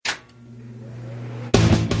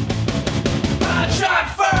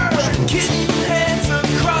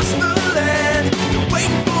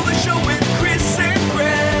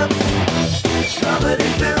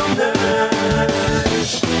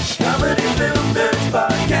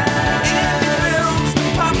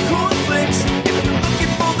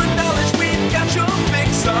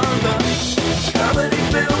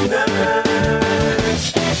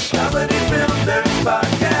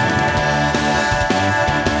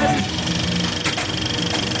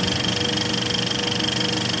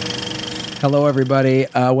Hello, everybody.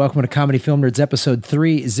 Welcome to Comedy Film Nerds, episode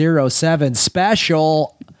 307,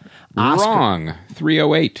 special Oscar. Wrong.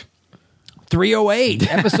 308.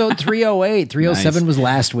 308, episode 308. 307 Nice. was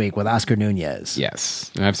last week with Oscar Nunez.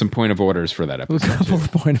 Yes. I have some point of orders for that A episode. couple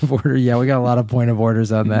of point of order. Yeah, we got a lot of point of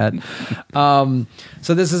orders on that.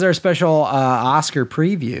 So this is our special Oscar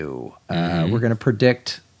preview. We're going to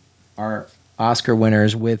predict our Oscar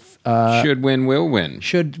winners with Should win, will win.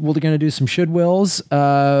 we're going to do some should wills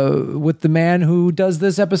with the man who does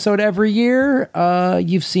this episode every year.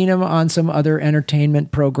 You've seen him on some other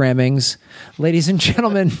entertainment programmings. Ladies and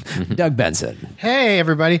gentlemen, Doug Benson. Hey,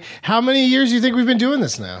 everybody. How many years do you think we've been doing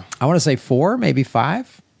this now? I want to say 4, maybe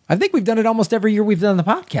 5. I think we've done it almost every year we've done the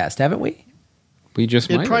podcast, haven't we? We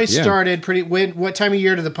just It might probably have, yeah. started what time of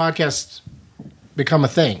year did the podcast become a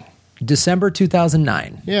thing? December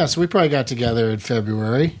 2009 Yeah, so we probably got together in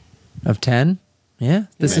February. of 10. Yeah,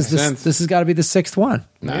 this Makes sense. this has got to be the 6th one.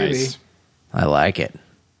 Nice. I like it.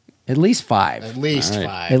 At least 5. At least All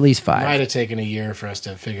right. 5. At least 5. Might have taken a year for us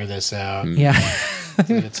to figure this out. Yeah.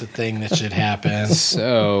 It's a thing that should happen.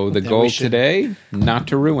 So the Then goal we should- today, not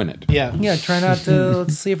to ruin it. Yeah. Yeah, try not to.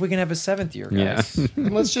 Let's see if we can have a 7th year, guys. Yeah.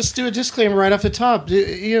 Let's just do a disclaimer right off the top.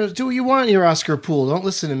 Do what you want in your Oscar pool. Don't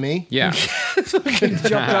listen to me. Yeah. Jumped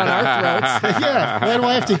on our throats. Yeah. Why do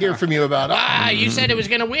I have to hear from you about, you said it was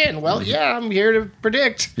going to win. Well, yeah, I'm here to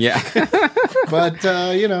predict. Yeah. But,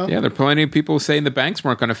 Yeah, there are plenty of people saying the banks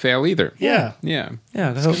weren't going to fail either. Yeah. Yeah.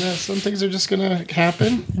 Yeah, so Some things are just going to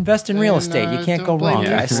happen. invest in real And, estate. You can't go don't blame wrong, me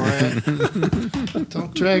guys. for it.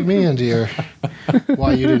 Don't drag me into your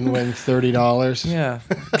why you didn't win $30. Yeah.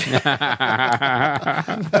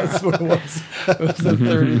 That's what it was. It was the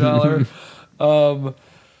 $30.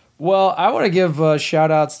 Well, I want to give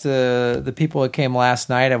shout outs to the people that came last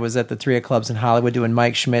night. I was at the 3 of Clubs in Hollywood doing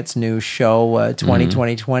Mike Schmidt's new show,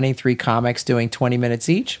 2020, 3 comics doing 20 minutes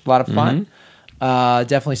each. A lot of fun.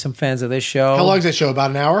 Definitely some fans of this show. How long is that show?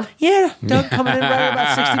 About an hour? Yeah, Doug coming in right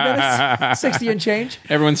about 60 minutes, 60 and change.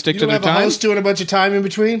 Everyone stick You to don't their have a time. host doing a bunch of time in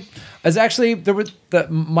between? As actually,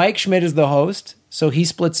 Mike Schmidt is the host, so he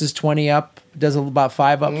splits his 20 up, does about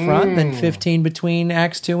 5 up front, then 15 between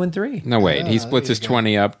acts 2 and 3. No, wait. He splits his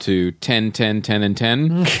 20 up to 10, 10, 10, and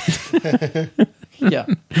 10. Yeah,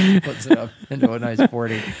 puts it up into a nice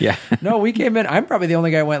 40. Yeah. No, we came in. I'm probably the only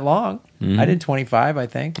guy who went long. I did 25, I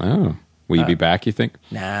think. Oh. Will you be back, you think?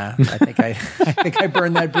 Nah, I think I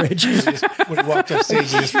burned that bridge. When he walked off stage,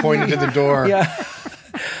 he just pointed to the door. Yeah.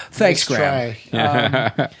 Thanks, Nice Graham.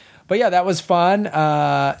 try. But yeah, that was fun.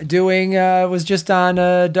 Was just on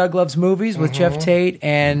Doug Loves Movies with Jeff Tate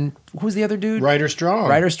and who's the other dude? Ryder Strong.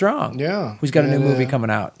 Ryder Strong. Yeah. Who's got a new And, movie coming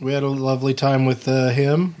out. We had a lovely time with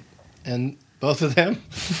him and both of them.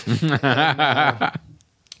 And,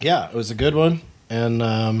 yeah, it was a good one.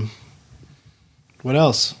 And what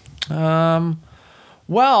else?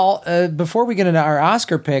 Well, before we get into our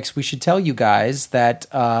Oscar picks, we should tell you guys that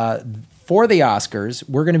for the Oscars,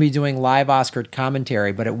 we're going to be doing live Oscar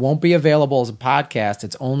commentary, but it won't be available as a podcast.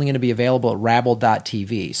 It's only going to be available at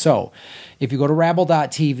rabble.tv. So if you go to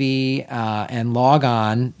rabble.tv and log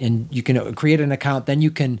on, and you can create an account, then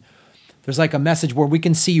you can, there's like a message where we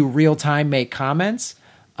can see you real time make comments.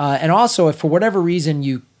 And also, if for whatever reason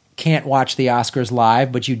you can't watch the Oscars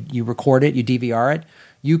live, but you record it, you DVR it,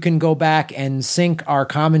 you can go back and sync our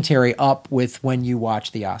commentary up with when you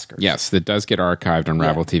watch the Oscars. Yes, that does get archived on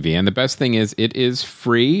Rabble TV. And the best thing is it is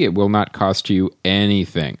free. It will not cost you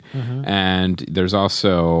anything. And there's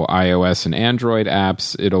also iOS and Android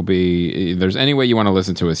apps. It'll be, there's any way you want to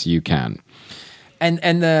listen to us, you can. And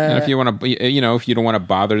And if you want to, if you don't want to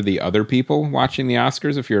bother the other people watching the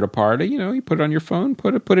Oscars, if you're at a party, you put it on your phone,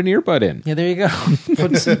 put an earbud in. yeah, there you go.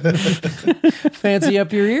 Put some, fancy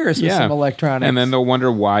up your ears with some electronics. And then they'll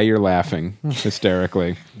wonder why you're laughing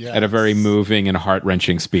hysterically at a very moving and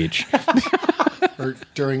heart-wrenching speech. Or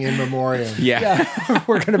during In Memoriam. Yeah.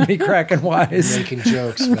 we're going to be cracking wise. Making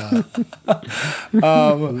jokes about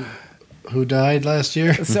who died last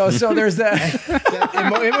year. So there's that.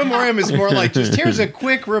 In Memoriam is more like just here's a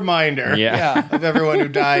quick reminder Yeah. of everyone who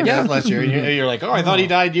died last year. You're like, oh, I thought he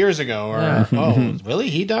died years ago, or oh, really,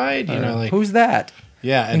 he died? Like Who's that?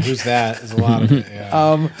 yeah, and who's that? Is a lot of it.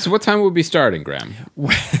 Yeah. So what time will we be starting, Graham?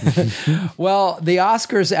 Well, the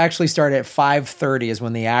Oscars actually start at 5:30 is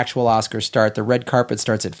when the actual Oscars start. The red carpet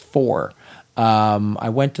starts at 4. I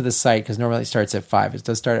went to the site because normally it starts at 5. It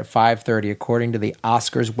does start at 5:30 according to the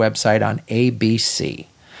Oscars website on ABC.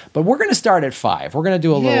 But we're going to start at 5. We're going to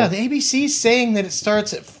do a little... Yeah, the ABC's saying that it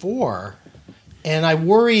starts at 4, and I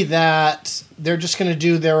worry that they're just going to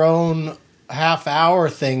do their own half-hour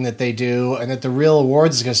thing that they do, and that the real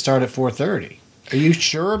awards is going to start at 4:30. Are you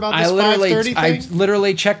sure about this I 5:30 thing? I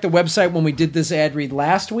literally checked the website when we did this ad read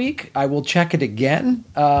last week. I will check it again.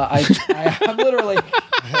 I'm literally.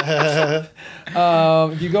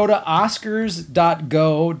 If you go to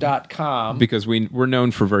oscars.go.com. Because we're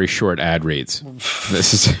known for very short ad reads.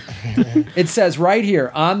 This is. It says right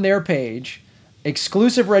here on their page,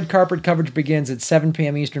 exclusive red carpet coverage begins at 7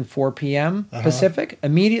 p.m. Eastern, 4 p.m. Pacific,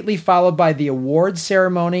 immediately followed by the awards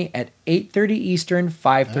ceremony at 8:30 Eastern,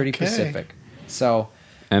 5:30 Pacific. So,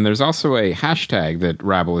 And there's also a hashtag that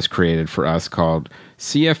Rabble has created for us called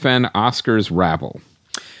CFN Oscars Rabble.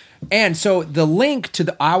 and so the link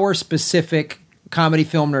to our specific Comedy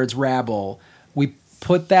Film Nerds Rabble, we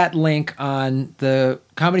put that link on the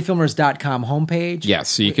comedyfilmnerds.com homepage. Yes,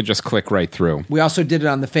 so you could just click right through. We also did it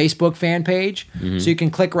on the Facebook fan page, so you can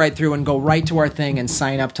click right through and go right to our thing and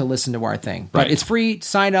sign up to listen to our thing. But Right. it's free.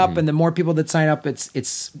 Sign up, and the more people that sign up,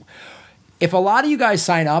 it's. If a lot of you guys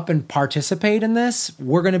sign up and participate in this,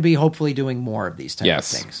 we're going to be hopefully doing more of these types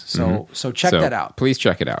Yes. of things. So check that out. Please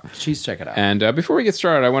check it out. Please check it out. And before we get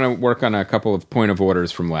started, I want to work on a couple of point of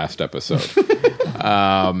orders from last episode.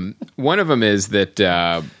 One of them is that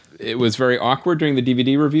it was very awkward during the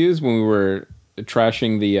DVD reviews when we were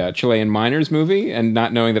trashing the Chilean Miners movie and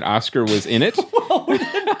not knowing that Oscar was in it.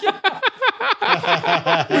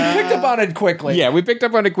 We picked up on it quickly. Yeah, we picked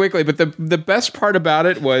up on it quickly, but the best part about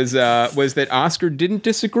it was that Oscar didn't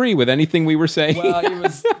disagree with anything we were saying. Well, he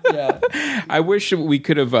was. Yeah. I wish we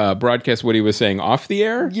could have broadcast what he was saying off the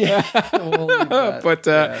air. Yeah. We'll leave that. But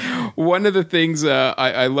one of the things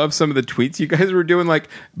I love some of the tweets you guys were doing, like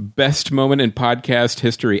best moment in podcast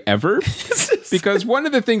history ever, because one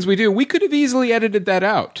of the things we do, we could have easily edited that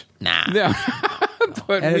out. Nah. No.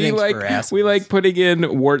 But Editing's for assholes. we like putting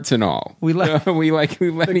in warts and all. We let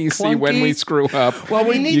you see when we screw up. Well,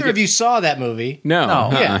 neither of you saw that movie. No. No.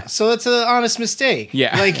 Yeah, so that's an honest mistake.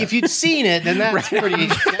 Yeah. Like, if you'd seen it, then that's pretty...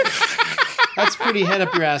 That's pretty head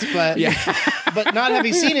up your ass. But, but not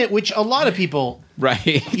having seen it, which a lot of people...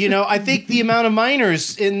 Right. You know, I think the amount of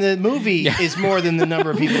minors in the movie is more than the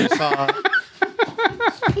number of people who saw it.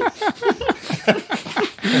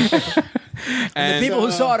 And the people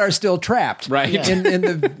who saw it are still trapped, Right.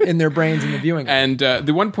 in their brains in the viewing. And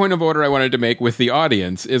the one point of order I wanted to make with the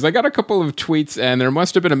audience is I got a couple of tweets, and there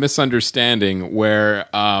must have been a misunderstanding where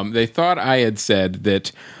they thought I had said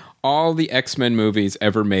that all the X-Men movies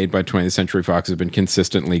ever made by 20th Century Fox have been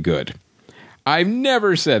consistently good. I've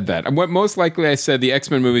never said that. What most likely I said the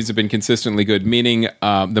X-Men movies have been consistently good, meaning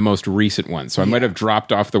the most recent ones. So I might have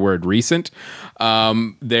dropped off the word recent.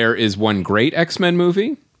 There is one great X-Men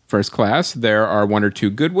movie, First Class. There are one or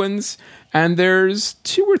two good ones, and there's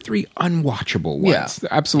two or three unwatchable ones. Yeah.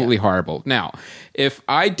 They're absolutely horrible. Now, if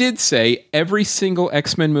I did say every single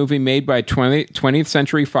X-Men movie made by 20th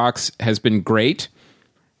Century Fox has been great,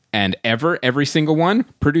 and every single one,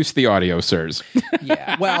 produce the audio, sirs.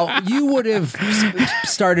 Yeah. Well, you would have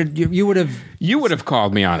started. You would have. You would have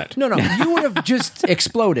called me on it. No. You would have just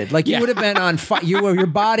exploded. Like you would have been on fire. Your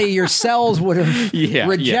body, your cells would have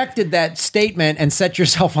rejected that statement and set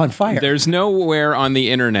yourself on fire. There's nowhere on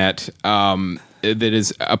the internet that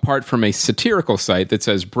is apart from a satirical site that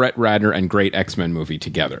says Brett Ratner and great X-Men movie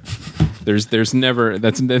together. There's never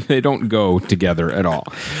they don't go together at all.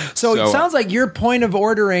 So it sounds like you're point of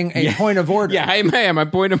ordering a point of order. Yeah, I am.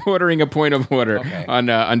 I'm point of ordering a point of order Okay.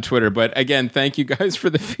 on Twitter. But again, thank you guys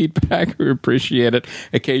for the feedback. We appreciate it.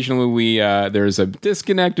 Occasionally there's a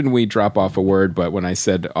disconnect and we drop off a word. But when I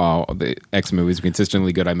said the X movies are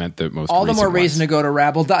consistently good, I meant the most. All the more recent reason ones. to go to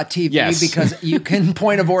rabble.tv because you can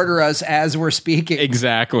point of order us as we're speaking.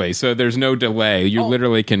 Exactly. So there's no delay. You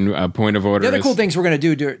literally can point of order. The other cool things we're going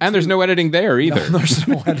to do, and there's no editing there either. There's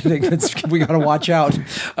no editing. We got to watch out.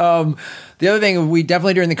 The other thing, we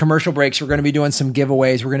definitely during the commercial breaks, we're going to be doing some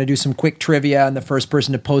giveaways. We're going to do some quick trivia, and the first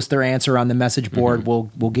person to post their answer on the message board will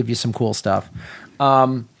give you some cool stuff.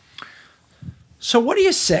 So what do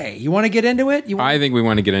you say? You want to get into it? I think we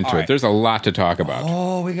want to get into it. right. There's a lot to talk about.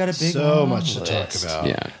 Oh, we got a big So long much to talk list. about.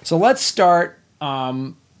 Yeah. So let's start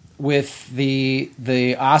with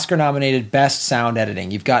the Oscar-nominated Best Sound Editing.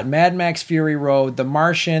 You've got Mad Max Fury Road, The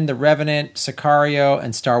Martian, The Revenant, Sicario,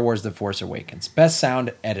 and Star Wars The Force Awakens. Best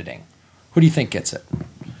Sound Editing. Who do you think gets it?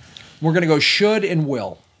 We're going to go should and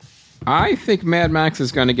will. I think Mad Max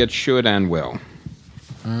is going to get should and will.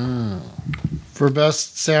 For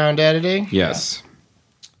best sound editing? Yes.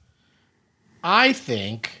 I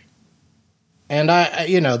think, and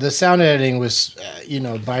the sound editing was,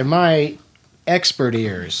 by my expert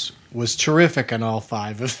ears, was terrific on all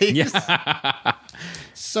five of these.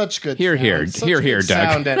 Such good Here, good Doug.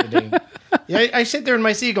 sound editing. Yeah, I sit there in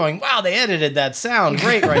my seat going, wow, they edited that sound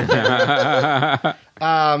great right there.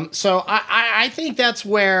 So I think that's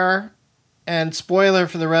where, and spoiler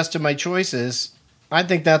for the rest of my choices, I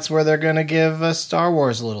think that's where they're going to give Star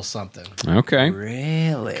Wars a little something. Okay.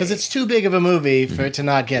 Really? Because it's too big of a movie for it to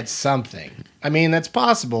not get something. I mean, that's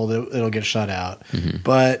possible that it'll get shut out.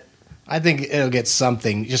 But I think it'll get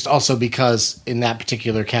something, just also because in that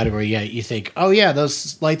particular category, yeah, you think, oh yeah,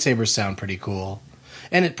 those lightsabers sound pretty cool.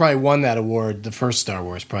 And it probably won that award. The first Star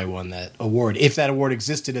Wars probably won that award. If that award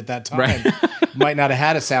existed at that time, Right. might not have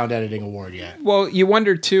had a sound editing award yet. Well, you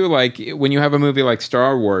wonder too, like when you have a movie like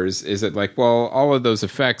Star Wars, is it like, well, all of those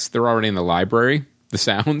effects, they're already in the library, the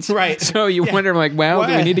sounds, Right. So you wonder, like, well,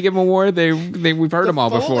 do we need to give them an award? We've heard them all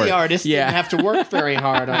before. The Foley artist didn't have to work very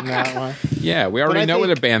hard on that one. Yeah, we already know what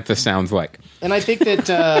a bantha sounds like. And I think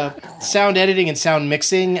that sound editing and sound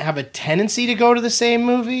mixing have a tendency to go to the same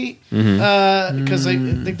movie because I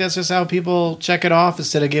think that's just how people check it off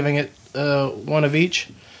instead of giving it one of each.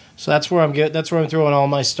 So that's where I'm throwing all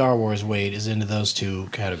my Star Wars weight is into those two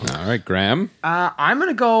categories. All right, Graham. I'm going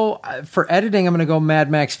to go, for editing, I'm going to go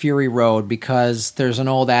Mad Max Fury Road because there's an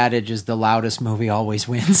old adage is the loudest movie always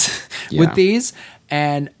wins with these.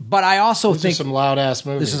 But I also think... some loud-ass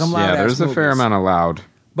movies. This is some loud-ass there's movies. a fair amount of loud.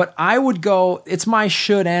 But I would go, it's my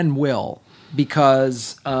should and will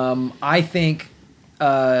because I think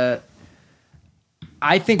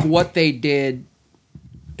what they did,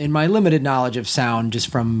 in my limited knowledge of sound, just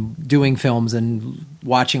from doing films and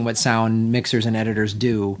watching what sound mixers and editors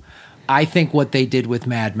do, I think what they did with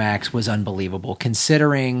Mad Max was unbelievable,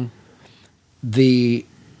 considering the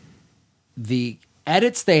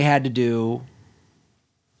edits they had to do.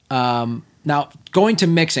 Now, going to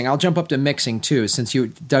mixing, I'll jump up to mixing too, since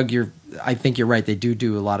Doug, I think you're right. They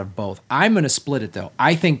do a lot of both. I'm going to split it though.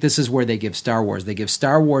 I think this is where they give Star Wars. They give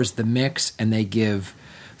Star Wars the mix and they give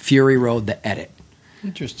Fury Road the edit.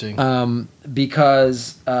 Interesting.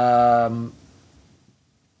 Because my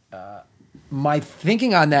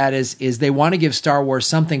thinking on that is they want to give Star Wars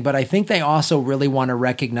something, but I think they also really want to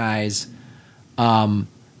recognize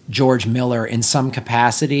George Miller in some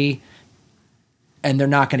capacity, and they're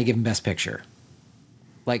not going to give him Best Picture.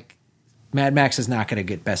 Like, Mad Max is not going to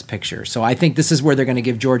get Best Picture. So I think this is where they're going to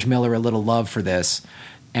give George Miller a little love for this.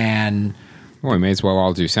 And well, we may as well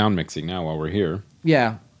all do sound mixing now while we're here.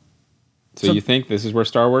 Yeah. So you think this is where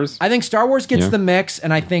Star Wars? I think Star Wars gets the mix,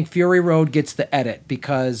 and I think Fury Road gets the edit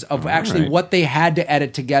because of what they had to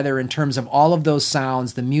edit together in terms of all of those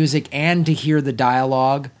sounds, the music, and to hear the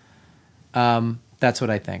dialogue. That's what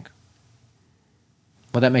I think.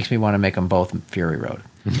 Well, that makes me want to make them both Fury Road.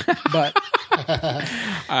 But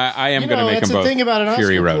I am going to make them both Fury Road. That's the thing about an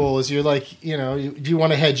Oscar pool is you're like, do you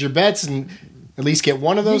want to hedge your bets and at least get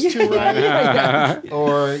one of those two right?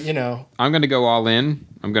 Or, I'm going to go all in.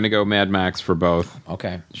 I'm going to go Mad Max for both.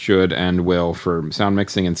 Okay. Should and will for sound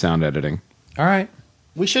mixing and sound editing. All right.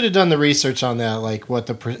 We should have done the research on that, like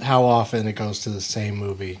how often it goes to the same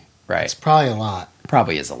movie. Right. It's probably a lot.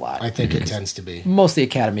 Probably is a lot. I think it tends to be. Most of the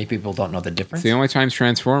Academy people don't know the difference. It's the only time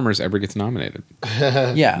Transformers ever gets nominated.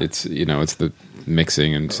 Yeah. It's it's the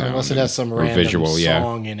mixing and sound. Unless it has some random visual,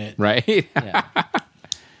 song in it. Right? Yeah.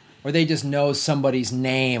 Or they just know somebody's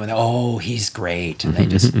name and he's great, and they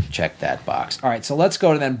just check that box. All right, so let's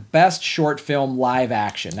go to then Best Short Film Live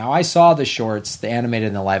Action. Now, I saw the shorts, the animated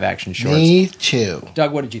and the live action shorts. Me too.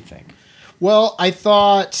 Doug, what did you think? Well, I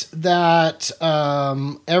thought that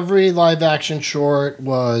every live action short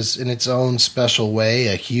was, in its own special way,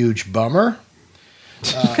 a huge bummer.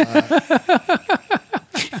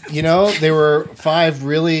 There were 5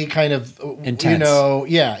 really kind of intense.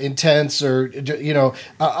 Intense or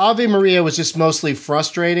Ave Maria was just mostly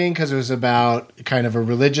frustrating because it was about kind of a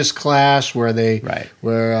religious clash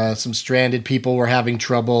where some stranded people were having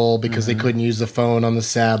trouble because they couldn't use the phone on the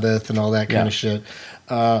Sabbath and all that kind of shit.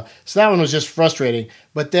 So that one was just frustrating.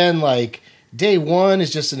 But then Day One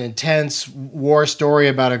is just an intense war story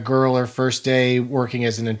about a girl her first day working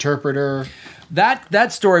as an interpreter.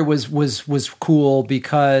 That story was cool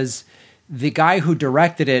because the guy who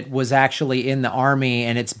directed it was actually in the army,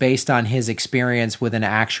 and it's based on his experience with an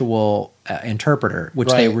actual interpreter, which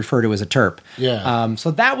they refer to as a terp. Yeah.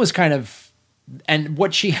 So that was kind of, and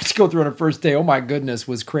what she had to go through on her first day, oh my goodness,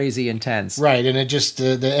 was crazy intense. Right, and it just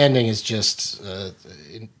the ending is just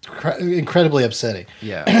incredibly upsetting.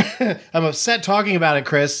 Yeah. I'm upset talking about it,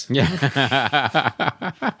 Chris. Yeah.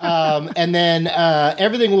 And then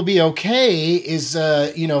Everything Will Be Okay is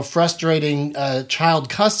frustrating child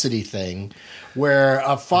custody thing where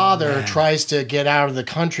a father tries to get out of the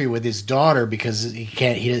country with his daughter because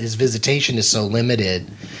his visitation is so limited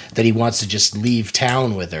that he wants to just leave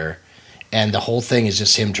town with her. And the whole thing is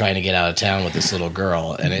just him trying to get out of town with this little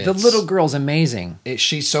girl. And the little girl's amazing.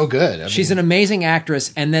 She's so good. She's an amazing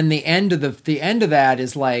actress. And then the end of that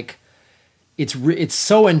is like, it's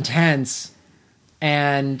so intense.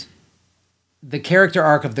 And the character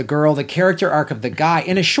arc of the girl, the character arc of the guy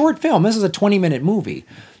in a short film. This is a 20-minute movie,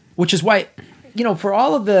 which is why, for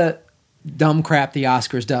all of the dumb crap the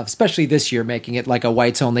Oscars does, especially this year, making it like a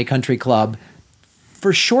whites-only country club,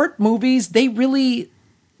 for short movies, they really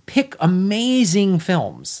pick amazing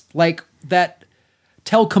films like that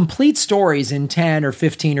tell complete stories in 10 or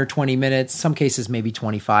 15 or 20 minutes, some cases maybe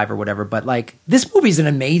 25 or whatever, but like this movie's an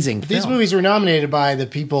amazing film. These movies were nominated by the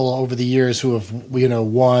people over the years who have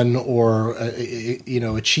won or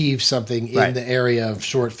achieved something in the area of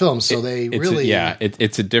short films, so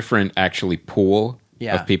it's a different actually pool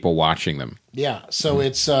of people watching them. Yeah, so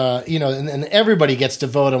it's and everybody gets to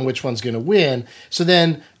vote on which one's going to win. So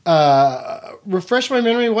then refresh my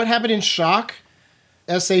memory, what happened in Shock?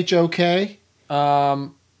 SHOK?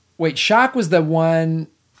 Wait, Shock was the one.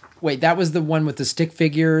 Wait, that was the one with the stick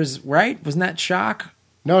figures, right? Wasn't that Shock?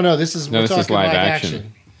 No, this is live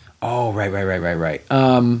action. Oh, right.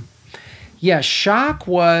 Yeah, Shock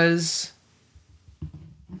was.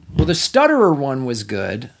 Well, the Stutterer one was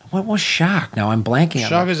good. What was Shock? Now I'm blanking.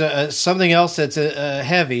 Shock is something else that's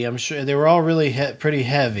heavy. I'm sure they were all really pretty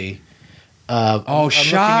heavy. Shock! I'm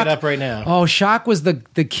looking it up right now. Oh, Shock was the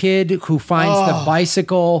kid who finds the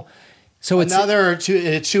bicycle. So it's now there are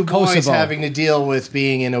two boys having to deal with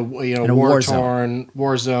being in a war-torn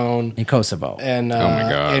war zone in Kosovo, and oh my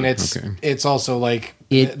God. And it's also like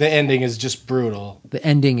the ending is just brutal. The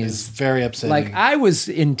ending is very upsetting. Like I was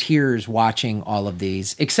in tears watching all of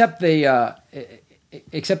these, except the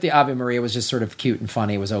Ave Maria was just sort of cute and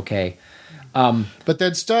funny. It was okay. But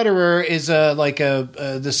then Stutterer is like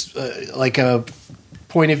a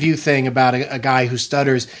point of view thing about a guy who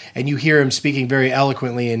stutters, and you hear him speaking very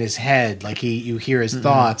eloquently in his head, like you hear his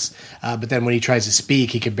thoughts, but then when he tries to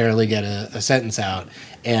speak, he can barely get a sentence out.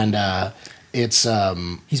 And it's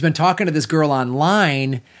he's been talking to this girl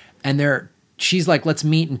online, and she's like, let's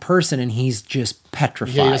meet in person, and he's just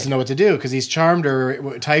petrified. Yeah, he doesn't know what to do because he's charmed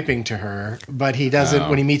her typing to her, but he doesn't.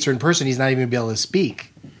 When he meets her in person, he's not even going to be able to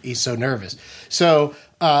speak. He's so nervous. So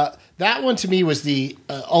that one to me was the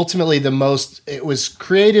ultimately the most. It was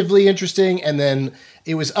creatively interesting, and then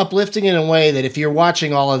it was uplifting in a way that if you're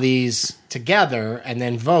watching all of these together and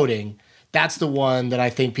then voting, that's the one that I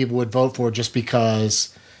think people would vote for just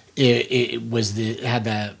because it had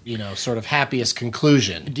that sort of happiest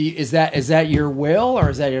conclusion. Is that your will, or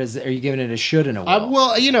are you giving it a should and a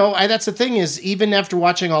will? That's the thing is, even after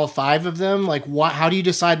watching all 5 of them, like how do you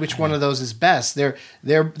decide which one of those is best?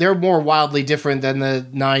 They're more wildly different than the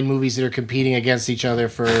 9 movies that are competing against each other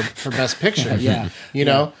for best picture.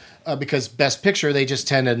 Because best picture they just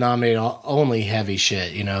tend to nominate only heavy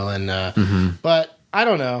shit, but I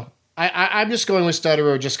don't know. I'm just going with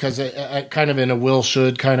Stutterer just because kind of in a will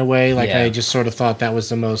should kind of way. I just sort of thought that was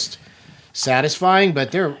the most satisfying.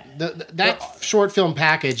 But that short film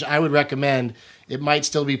package, I would recommend. It might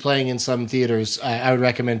still be playing in some theaters. I would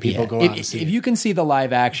recommend people go out and see it. If you can see the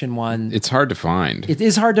live action one, it's hard to find. It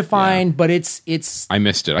is hard to find, but it's. I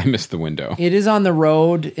missed it. I missed the window. It is on the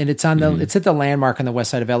road, and it's on it's at the Landmark on the west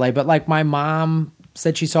side of LA. But like my mom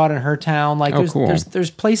said she saw it in her town. Like there's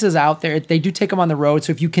places out there. They do take them on the road.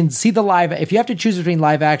 So if you can see if you have to choose between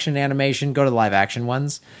live action and animation, go to the live action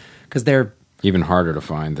ones because they're even harder to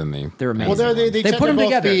find than they're amazing. Well, they put them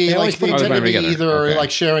together. They always put them together. Either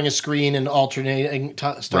like sharing a screen and alternating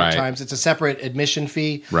start times. It's a separate admission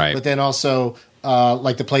fee, right? But then also.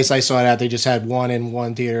 Like the place I saw it at, they just had one in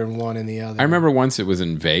one theater and one in the other. I remember once it was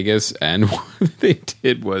in Vegas, and what they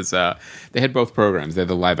did was they had both programs. They had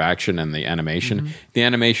the live action and the animation. Mm-hmm. The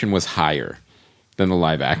animation was higher than the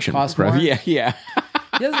live action. Cost more? Yeah.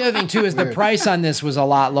 The other thing, too, is the price on this was a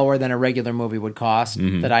lot lower than a regular movie would cost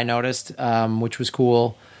that I noticed, which was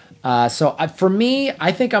cool. So for me,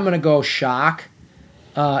 I think I'm going to go Shock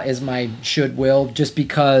as my should will, just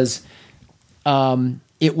because...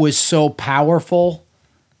 it was so powerful,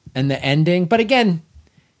 and the ending. But again,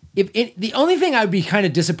 the only thing I would be kind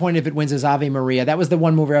of disappointed if it wins is Ave Maria. That was the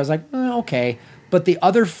one movie where I was like, okay. But the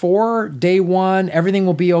other 4, Day One, Everything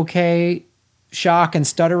Will Be Okay, Shock, and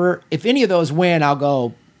Stutterer. If any of those win, I'll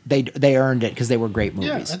go. They earned it because they were great movies.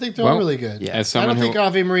 Yeah, I think they're really good. Yeah. I don't think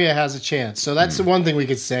Ave Maria has a chance. So that's the one thing we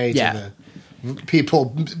could say to the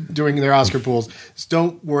people doing their Oscar pools. Is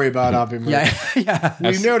don't worry about Ave Maria. Yeah.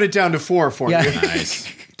 We narrowed it down to 4 for you. Nice.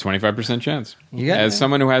 25% chance. got As it.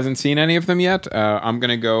 someone who hasn't seen any of them yet, I'm going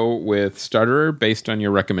to go with Stutterer based on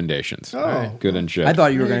your recommendations. Oh. Good and shit. I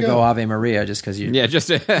thought you were There going you to go go. Ave Maria just because you. Yeah, just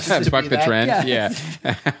to buck be the that trend. guy.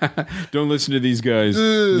 Yeah. Don't listen to these guys.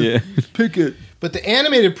 Yeah. Pick it. But the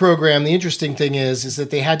animated program, the interesting thing is that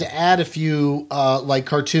they had to add a few like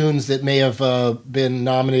cartoons that may have been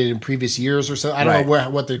nominated in previous years or so. I don't know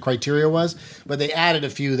what the criteria was, but they added a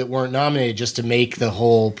few that weren't nominated just to make the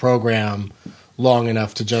whole program long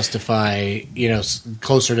enough to justify,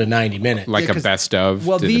 closer to 90 minutes. Like a best of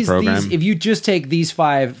Well, to the program. if you just take these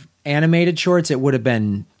 5 animated shorts, it would have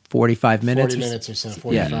been 45 minutes. 40 minutes or so,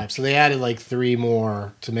 45. Yeah. So they added like 3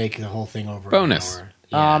 more to make the whole thing over Bonus. an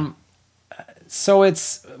hour. Yeah. So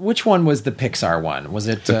it's which one was the Pixar one? Was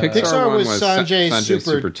it The Pixar Pixar one was was Sanjay's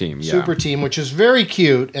Super Team, yeah. Super Team, which is very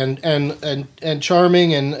cute and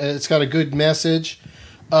charming, and it's got a good message.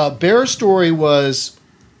 Bear Story was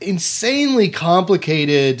insanely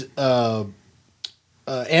complicated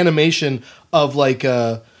animation of like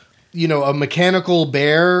a mechanical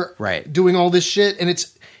bear doing all this shit, and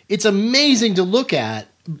it's amazing to look at.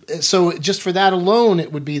 So just for that alone,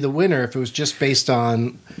 it would be the winner if it was just based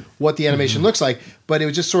on what the animation looks like. But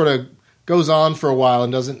it just sort of goes on for a while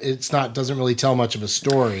and doesn't really tell much of a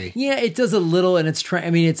story. Yeah, it does a little, and it's trying.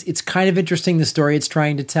 I mean, it's kind of interesting the story it's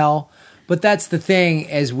trying to tell. But that's the thing,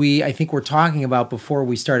 I think we're talking about before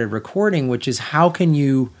we started recording, which is how can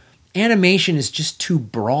you? Animation is just too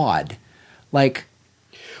broad. Like,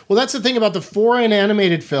 well, that's the thing about the foreign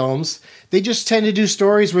animated films. They just tend to do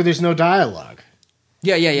stories where there's no dialogue.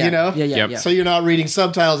 yeah. Yep. So you're not reading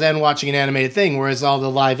subtitles and watching an animated thing, whereas all the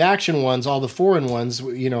live action ones, all the foreign ones,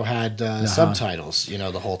 had subtitles,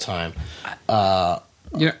 the whole time.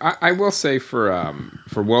 I will say for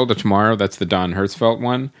World of Tomorrow, that's the Don Hertzfeldt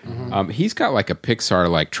one. He's got like a Pixar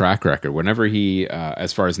like track record. Whenever he,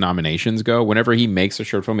 as far as nominations go, whenever he makes a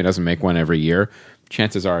short film, he doesn't make one every year.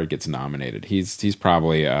 Chances are it gets nominated. He's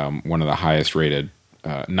probably one of the highest rated,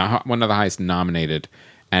 one of the highest nominated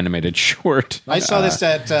animated short. I saw this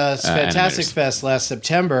at Fantastic Fest last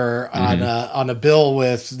September on a bill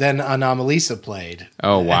with then Anomalisa played.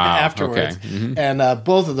 Oh wow! Afterwards, okay. And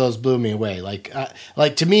both of those blew me away.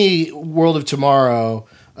 Like to me, World of Tomorrow,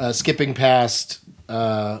 skipping past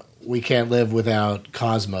We Can't Live Without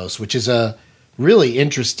Cosmos, which is a really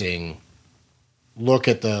interesting look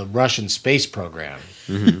at the Russian space program.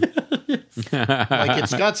 Like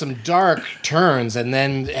it's got some dark turns, and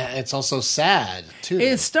then it's also sad too.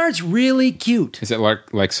 it starts really cute. Is it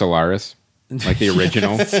like Solaris, like the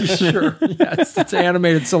original? Sure, yeah, it's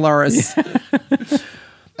animated Solaris.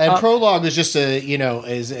 And prologue is just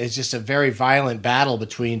is just a very violent battle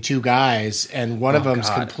between two guys, and one of them's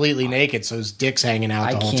completely naked, so his dick's hanging out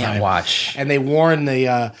the whole time. I can't watch. And they warn they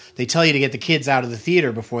tell you to get the kids out of the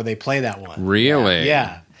theater before they play that one. Really?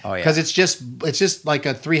 Yeah. Oh, yeah. Because it's just like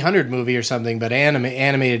a 300 movie or something, but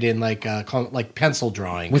animated in like pencil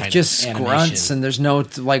drawing with kind just of grunts, animation. and there's no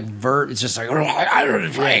it's just like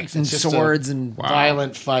and just swords a and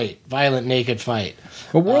violent naked fight.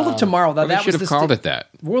 But World of Tomorrow, They that should was have called it that.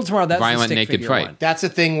 World of Tomorrow. That's Violent the stick naked figure fight. one. That's the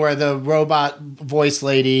thing where the robot voice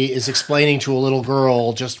lady is explaining to a little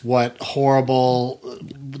girl just what horrible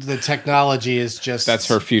the technology is. Just That's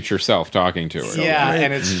her future self talking to her. yeah,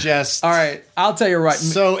 and it's just All right, I'll tell you what.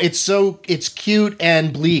 So it's cute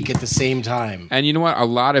and bleak at the same time. And you know what? A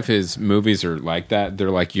lot of his movies are like that.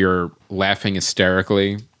 They're like you're laughing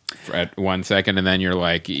hysterically at 1 second, and then you're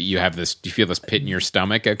like you feel this pit in your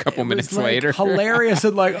stomach a couple minutes like later. hilarious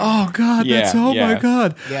and like, oh god, Yeah, my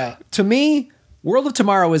god. Yeah. To me, World of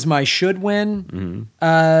Tomorrow is my should win.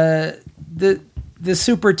 The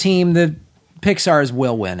super team, the Pixar's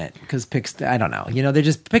will win it because I don't know. They're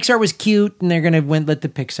just Pixar was cute and they're gonna win. Let the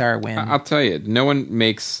Pixar win. I'll tell you, no one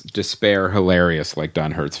makes despair hilarious like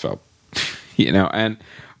Don Hertzfeldt. And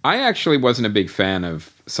I actually wasn't a big fan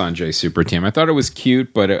of Sanjay Super Team. I thought it was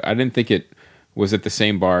cute, but I didn't think it was at the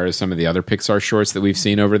same bar as some of the other Pixar shorts that we've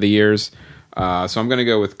seen over the years. So I'm going to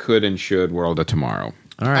go with could and should World of Tomorrow.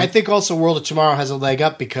 All right. I think also World of Tomorrow has a leg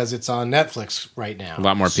up because it's on Netflix right now. A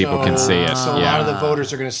lot more people can see it. So a Yeah. lot of the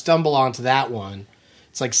voters are going to stumble onto that one.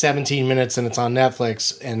 It's like 17 minutes and it's on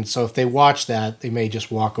Netflix. And so if they watch that, they may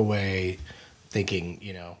just walk away thinking,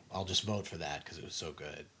 I'll just vote for that because it was so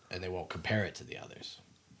good. And they won't compare it to the others.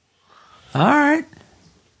 All right.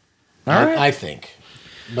 I think.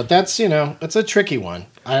 But that's, it's a tricky one.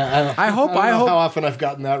 I hope don't know how often I've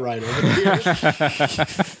gotten that right over the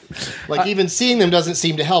years. Like even seeing them doesn't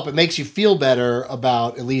seem to help. It makes you feel better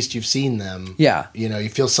about at least you've seen them. Yeah. You know, you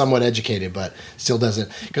feel somewhat educated, but still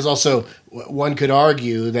doesn't. Because also one could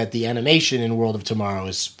argue that the animation in World of Tomorrow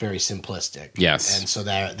is very simplistic. Yes. And so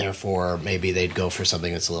that therefore maybe they'd go for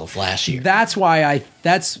something that's a little flashier. That's why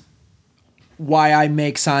I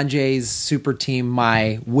make Sanjay's super team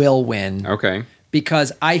my will win. Okay.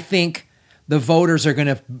 Because I think the voters are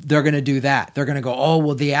gonna do that. They're gonna go, oh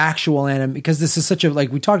well, the actual anime, because this is such a,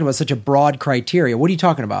 like we talked about, such a broad criteria. What are you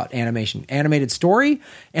talking about? Animation, animated story,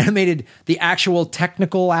 animated, the actual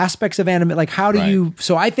technical aspects of anime. Like how do you?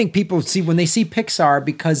 So I think people see when they see Pixar,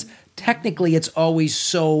 because technically it's always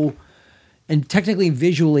so, and technically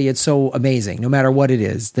visually it's so amazing, no matter what it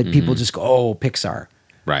is, that people just go, oh, Pixar.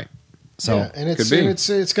 Right. So yeah, and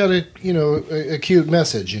it's got a cute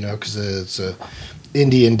message, because it's a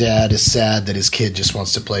Indian dad is sad that his kid just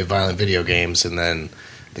wants to play violent video games, and then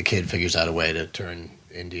the kid figures out a way to turn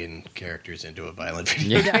Indian characters into a violent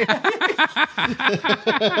video game.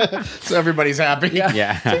 So everybody's happy.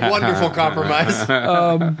 Yeah. It's a wonderful compromise.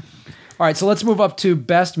 All right, so let's move up to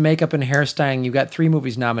Best Makeup and Hairstyling. You got 3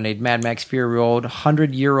 movies nominated: Mad Max Fury Road,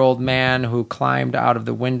 100-Year-Old Man Who Climbed Out of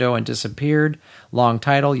the Window and Disappeared, long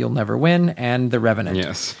title, You'll Never Win, and The Revenant.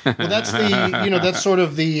 Yes. Well, that's that's sort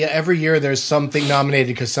of the, every year there's something nominated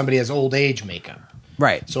because somebody has old age makeup.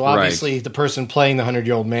 Right. So obviously the person playing the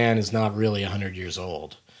 100-year-old man is not really 100 years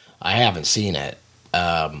old. I haven't seen it.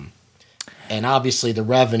 And obviously The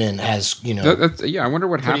Revenant has, I wonder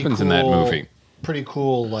what happens in that movie. Pretty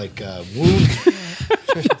cool, like wound.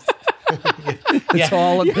 It's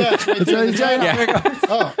all.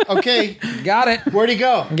 Oh, okay. Got it. Where'd he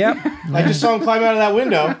go? Yep. I just saw him climb out of that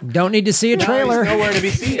window. Don't need to see a trailer. Now he's nowhere to be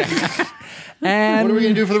seen. And what are we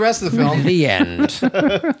going to do for the rest of the film? The end.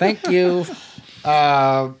 Thank you.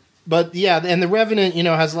 But yeah, and The Revenant,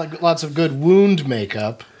 has like lots of good wound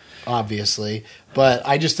makeup, obviously. But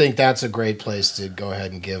I just think that's a great place to go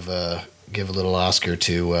ahead and give a little Oscar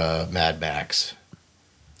to Mad Max.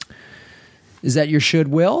 Is that your should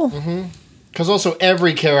will? Mm-hmm. Because also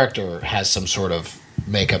every character has some sort of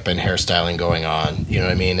makeup and hairstyling going on. You know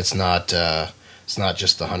what I mean? It's not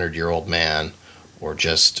just the 100-year-old man or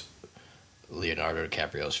just Leonardo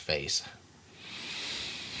DiCaprio's face.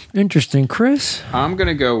 Interesting, Chris. I'm going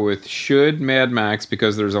to go with should Mad Max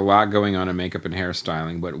because there's a lot going on in makeup and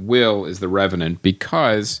hairstyling, but will is The Revenant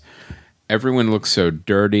because everyone looks so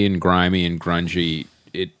dirty and grimy and grungy.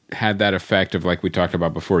 It had that effect of, like we talked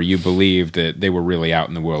about before, you believed that they were really out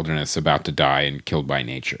in the wilderness about to die and killed by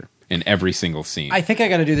nature in every single scene. I think I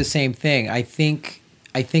got to do the same thing. I think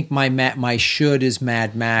my should is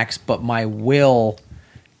Mad Max, but my will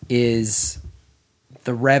is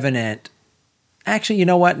The Revenant. Actually, you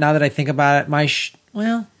know what? Now that I think about it, I'm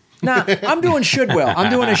doing should will. I'm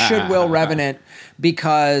doing a should will Revenant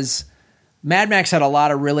because Mad Max had a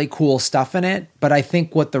lot of really cool stuff in it, but I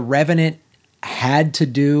think what The Revenant had to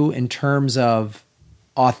do in terms of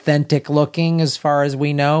authentic looking, as far as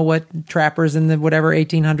we know what trappers in the whatever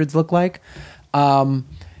 1800s look like,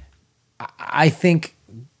 I think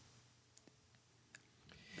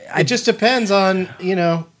it just depends on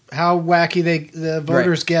how wacky the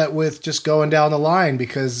voters get with just going down the line,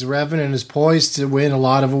 because Revenant is poised to win a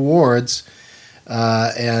lot of awards,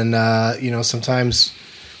 and sometimes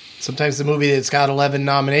the movie that's got 11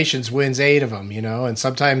 nominations wins 8 of them, and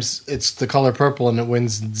sometimes it's The Color Purple and it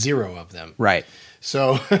wins 0 of them. Right.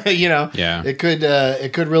 So, it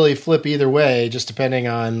could really flip either way, just depending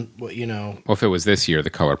on what, Well, if it was this year,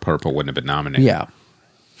 The Color Purple wouldn't have been nominated. Yeah.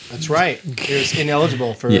 That's right. It was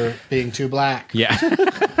ineligible for being too black. Yeah.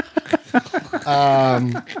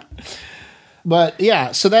 But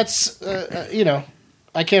yeah, so that's,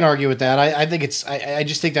 I can't argue with that. I think it's. I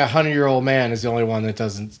just think that 100-year-old man is the only one that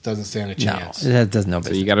doesn't stand a chance. No, that does no So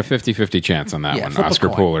business. you got a 50-50 chance on that one, flip Oscar a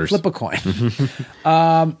coin. poolers. Flip a coin.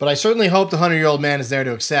 But I certainly hope the 100-year-old man is there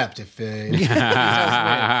to accept if he does win.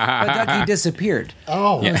 But he disappeared.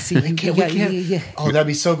 Oh, Yeah. See, we can't. yeah. Oh, that'd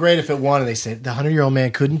be so great if it won and they said the 100-year-old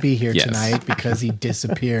man couldn't be here Yes. tonight because he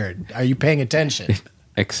disappeared. Are you paying attention?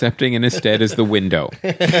 Accepting in his stead is the window.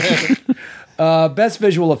 Best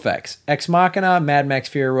visual effects: Ex Machina, Mad Max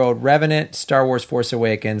Fury Road, Revenant, Star Wars: Force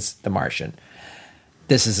Awakens, The Martian.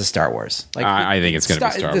 This is a Star Wars. I think it's going to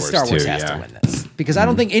be Star Wars, Star Wars too, has yeah. to win this because I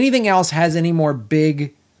don't think anything else has any more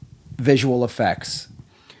big visual effects.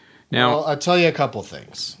 Now, Well, I'll tell you a couple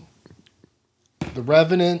things. The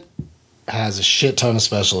Revenant has a shit ton of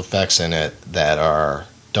special effects in it that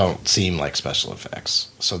don't seem like special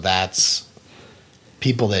effects. So that's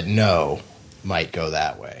people that know might go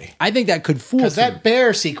that way. I think that could fool Because some. that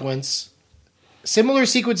bear sequence similar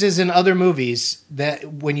sequences in other movies that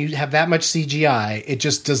when you have that much CGI, it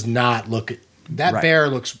just does not look. That bear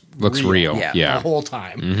looks real. The whole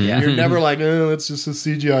time. You're never like, oh, it's just a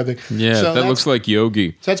CGI thing. Yeah, so that looks like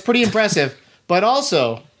Yogi. So that's pretty impressive. But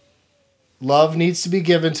also, love needs to be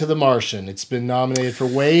given to The Martian. It's been nominated for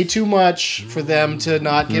way too much for them to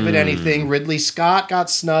not give it anything. Ridley Scott got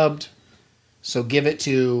snubbed, so give it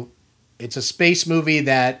to. It's a space movie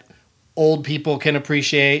that old people can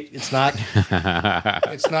appreciate. It's not.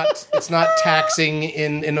 It's not taxing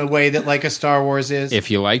in a way that like a Star Wars is. If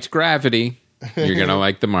you liked Gravity, you're gonna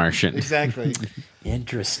like The Martian. Exactly.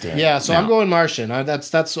 Interesting. Yeah, so I'm going Martian.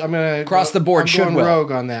 That's I'm gonna across the board. I'm going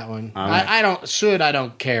rogue on that one. I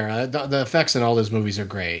don't care. The effects in all those movies are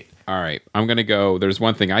great. All right, I'm gonna go. There's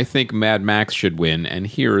one thing I think Mad Max should win, and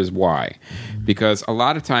here is why. Because a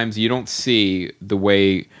lot of times you don't see the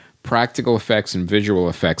way practical effects and visual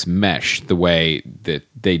effects mesh the way that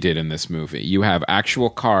they did in this movie. You have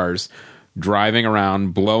actual cars driving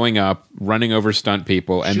around, blowing up, running over stunt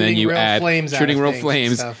people, and then you add shooting real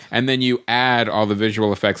flames, and then you add all the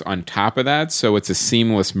visual effects on top of that. So it's a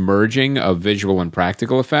seamless merging of visual and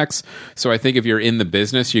practical effects. So I think if you're in the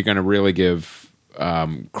business, you're going to really give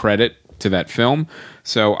credit to that film.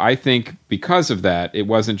 So I think because of that, it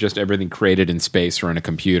wasn't just everything created in space or in a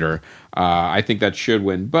computer. I think that should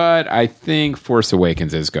win, but I think Force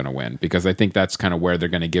Awakens is going to win because I think that's kind of where they're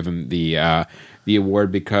going to give him the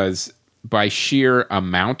award because by sheer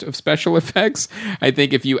amount of special effects, I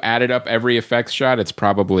think if you added up every effects shot, it's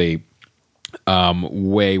probably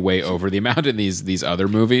way over the amount in these other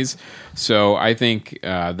movies. So I think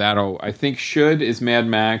should is Mad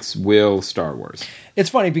Max, will Star Wars. It's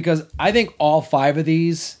funny because I think all 5 of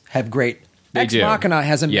these have great. Ex Machina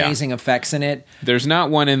has amazing effects in it. There's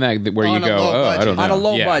not one in that where you go, I don't know. On a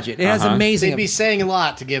low budget, it has amazing. They'd be saying a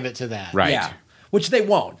lot to give it to that, right? Yeah. Which they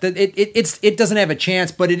won't. It doesn't have a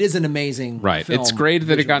chance, but it is an amazing film. It's great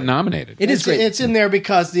that it got nominated. It's great. It's in there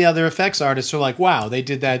because the other effects artists are like, wow, they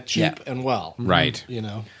did that cheap and well. Right. You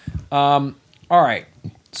know. All right.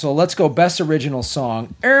 So let's go best original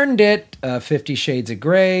song. Earned it. 50 Shades of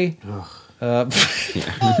Grey.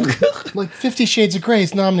 Like 50 Shades of Grey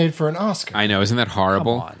is nominated for an Oscar. I know, isn't that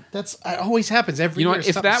horrible? It always happens every year. What,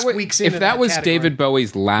 if that was category. David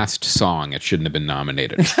Bowie's last song, it shouldn't have been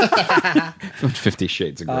nominated. 50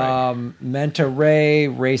 Shades of Grey. Menta Ray,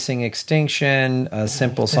 Racing Extinction,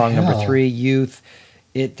 Simple Song number 3, Youth.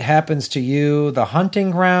 It Happens to You, The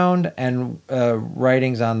Hunting Ground, and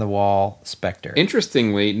Writings on the Wall, Spectre.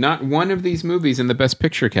 Interestingly, not one of these movies in the Best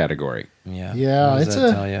Picture category. Yeah. Yeah,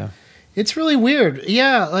 tell you? It's really weird.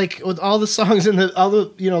 Yeah, like with all the songs in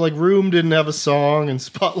like Room didn't have a song and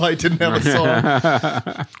Spotlight didn't have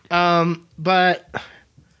a song. But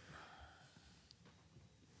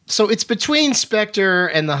so it's between Spectre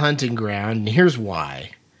and The Hunting Ground, and here's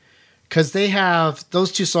why. Because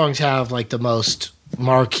those 2 songs have like the most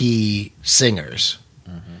marquee singers.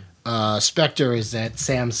 Mm-hmm. Spectre is that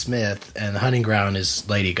Sam Smith, and The Hunting Ground is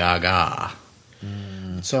Lady Gaga.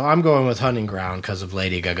 So I'm going with Hunting Ground because of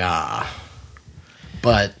Lady Gaga.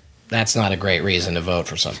 But that's not a great reason to vote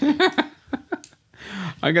for something.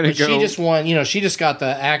 I'm going to go. She just won, she just got the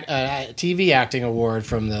TV acting award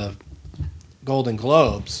from the Golden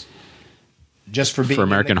Globes just for being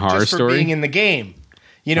American Horror Story? being in the game.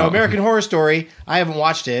 American Horror Story, I haven't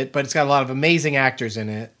watched it, but it's got a lot of amazing actors in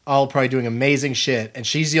it, all probably doing amazing shit. And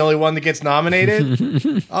she's the only one that gets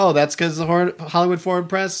nominated? Oh, that's because the Hollywood Foreign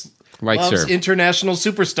Press loves international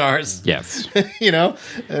superstars. Yes.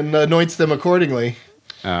 And anoints them accordingly.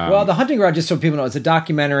 Well, The Hunting Ground, just so people know, it's a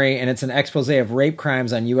documentary, and it's an expose of rape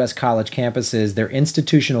crimes on U.S. college campuses, their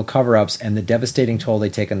institutional cover-ups, and the devastating toll they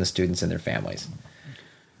take on the students and their families.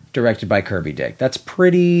 Directed by Kirby Dick. That's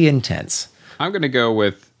pretty intense. I'm going to go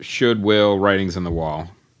with should, will, Writings on the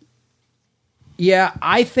Wall. Yeah,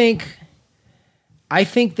 I think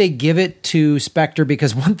they give it to Spectre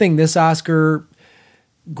because one thing this Oscar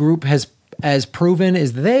group has proven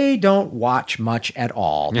is they don't watch much at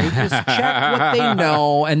all. They just check what they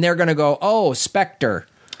know, and they're going to go, oh, Spectre.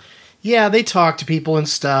 Yeah, they talk to people and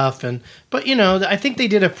stuff, but I think they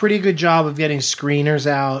did a pretty good job of getting screeners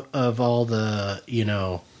out of all the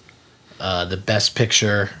the Best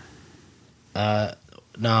Picture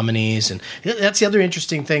nominees, and that's the other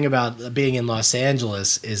interesting thing about being in Los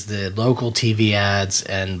Angeles is the local TV ads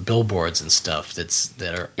and billboards and stuff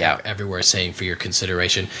that are everywhere saying for your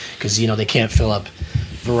consideration because they can't fill up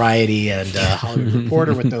Variety and Hollywood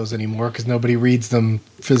Reporter with those anymore because nobody reads them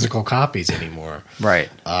physical copies anymore. Right.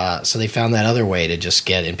 So they found that other way to just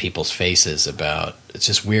get in people's faces about. It's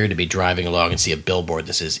just weird to be driving along and see a billboard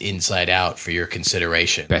that says "Inside Out" for your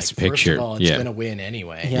consideration. Best Picture. First of all, it's going to win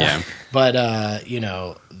anyway. Yeah. But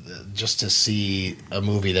just to see a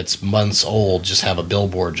movie that's months old just have a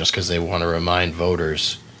billboard just because they want to remind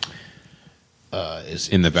voters is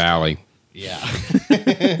in the Valley. Yeah.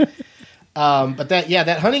 But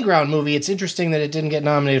that Hunting Ground movie, it's interesting that it didn't get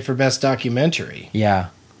nominated for Best Documentary. Yeah,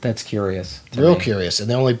 that's curious. Real curious. And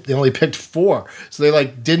they only picked 4. So they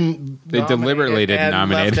didn't They deliberately didn't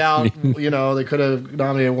nominate. Left out, they could have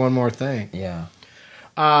nominated one more thing. Yeah.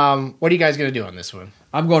 What are you guys going to do on this one?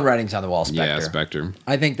 I'm going Writings on the Wall, Spectre. Yeah, Spectre.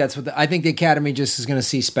 I think that's what I think the Academy just is going to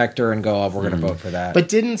see Spectre and go, we're going to vote for that. But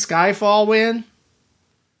didn't Skyfall win?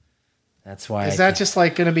 That's why. Is that just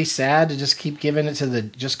going to be sad to just keep giving it to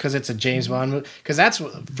just because it's a James Bond movie? Because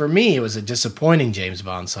for me, it was a disappointing James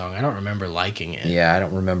Bond song. I don't remember liking it. Yeah, I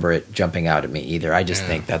don't remember it jumping out at me either. I just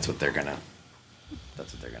think that's what they're gonna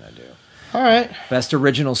do. All right. Best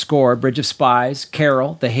Original Score: Bridge of Spies,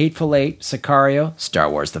 Carol, The Hateful Eight, Sicario, Star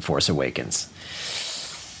Wars: The Force Awakens.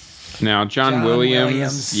 Now, John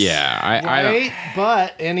Williams. Yeah, I don't.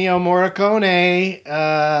 But Ennio Morricone,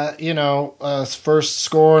 first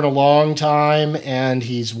score in a long time, and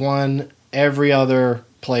he's won every other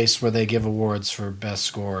place where they give awards for best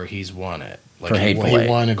score. He's won it. For Hateful Eight. He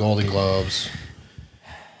won a Golden Globes.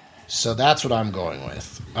 So that's what I'm going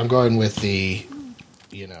with. I'm going with the,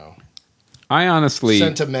 I honestly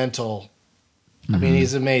sentimental. I mean,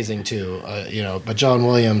 he's amazing too, But John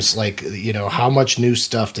Williams, how much new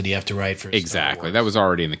stuff did he have to write for? Exactly, that was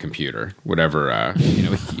already in the computer. Whatever he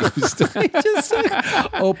used. He just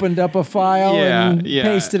opened up a file and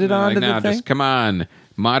pasted it onto the thing. Just come on,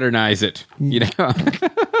 modernize it.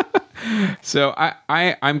 So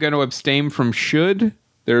I'm going to abstain from should.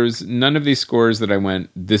 There's none of these scores that I went,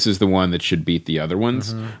 this is the one that should beat the other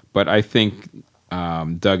ones. Mm-hmm. But I think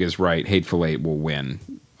Doug is right. Hateful Eight will win.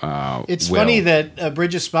 It's funny that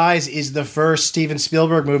Bridge of Spies is the first Steven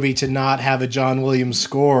Spielberg movie to not have a John Williams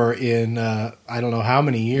score in I don't know how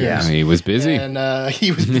many years. Yeah, he was busy. And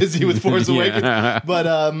he was busy with Force Awakens.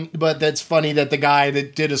 But that's funny that the guy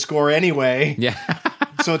that did a score anyway. Yeah.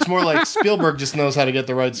 So it's more like Spielberg just knows how to get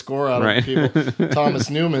the right score out of people. Thomas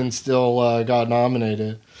Newman still got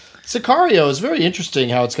nominated. Sicario is very interesting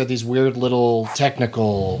how it's got these weird little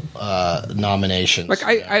technical nominations.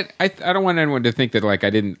 I don't want anyone to think that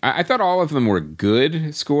I thought all of them were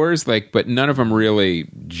good scores, but none of them really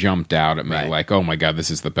jumped out at me oh my god,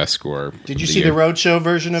 this is the best score. Did you see the Roadshow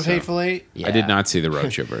version of Hateful Eight? Yeah. I did not see the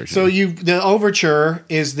Roadshow version. So the overture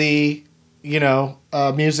is the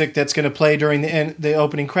music that's going to play during the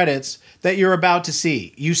opening credits that you're about to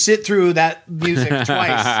see. You sit through that music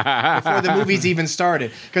twice before the movie's even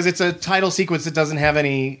started because it's a title sequence that doesn't have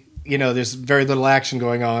any, there's very little action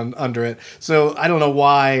going on under it. So I don't know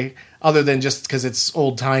why, other than just because it's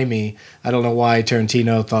old-timey, I don't know why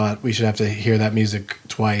Tarantino thought we should have to hear that music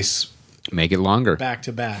twice. Make it longer. Back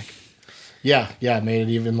to back. Yeah, it made it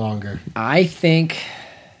even longer. I think...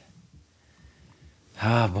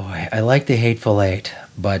 Oh boy, I like the Hateful Eight,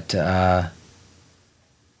 but I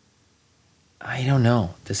don't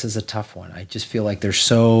know. This is a tough one. I just feel like they're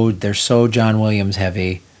so John Williams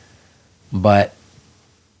heavy, but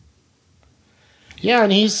yeah,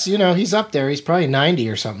 and he's up there. He's probably 90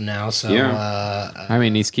 or something now. So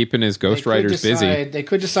he's keeping his ghostwriters busy. They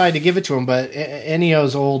could decide to give it to him, but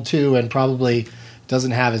Ennio's old too, and probably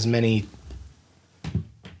doesn't have as many,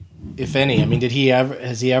 if any. I mean,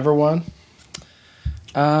 has he ever won?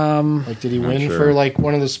 Did he win for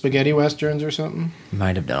one of the spaghetti westerns or something?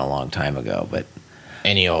 Might have done a long time ago, but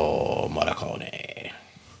Ennio Morricone.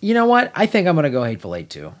 You know what? I think I'm going to go Hateful Eight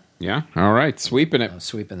too. Yeah. All right. Sweeping it.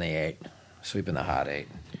 Sweeping the 8. Sweeping the hot 8.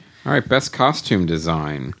 All right. Best costume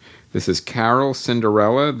design. This is Carol,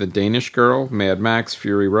 Cinderella, The Danish Girl, Mad Max,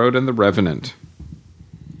 Fury Road, and The Revenant.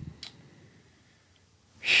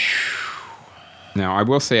 Now, I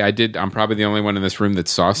will say I'm probably the only one in this room that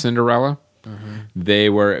saw Cinderella. Mm-hmm. They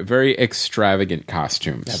were very extravagant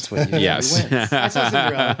costumes. That's what you yes. I saw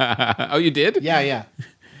Cinderella. Oh, you did? Yeah.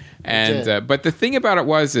 And but the thing about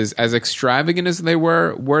it is as extravagant as they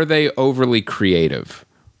were they overly creative,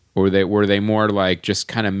 or were they more like just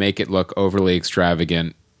kind of make it look overly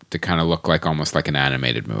extravagant to kind of look like almost like an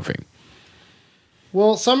animated movie?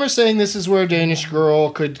 Well, some are saying this is where Danish Girl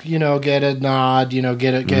could get a nod,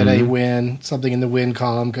 get a win, something in the win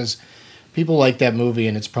column because people like that movie,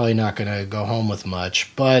 and it's probably not going to go home with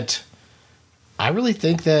much. But I really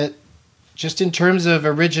think that just in terms of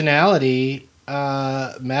originality,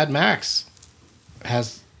 Mad Max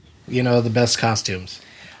has, the best costumes?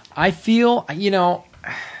 I feel,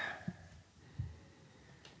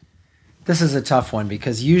 this is a tough one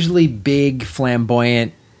because usually big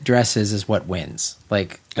flamboyant dresses is what wins.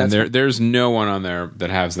 There's no one on there that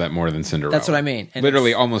has that more than Cinderella. That's what I mean. And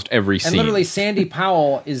literally almost every scene. And literally Sandy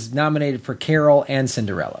Powell is nominated for Carol and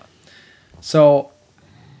Cinderella. So,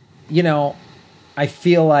 I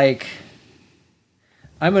feel like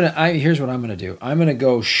here's what I'm gonna do. I'm gonna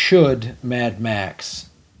go should Mad Max,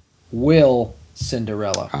 will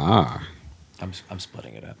Cinderella. I'm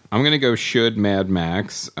splitting it up. I'm going to go should Mad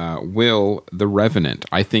Max, will The Revenant.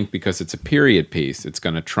 I think because it's a period piece, it's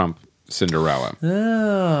going to trump Cinderella.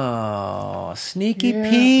 Oh, sneaky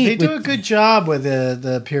Pete. They do a good job with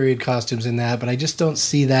the period costumes in that, but I just don't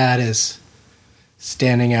see that as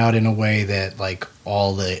standing out in a way that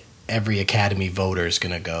every Academy voter is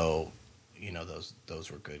going to go,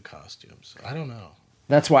 those were good costumes. I don't know.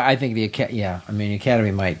 That's why I think the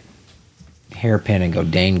Academy might hairpin and go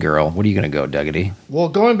Dane Girl. What are you going to go, Duggity? Well,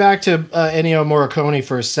 going back to Ennio Morricone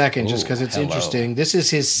for a second, just because it's interesting. This is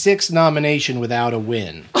his 6th nomination without a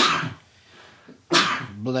win.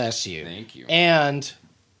 Bless you. Thank you.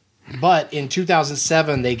 But in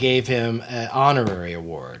 2007, they gave him an honorary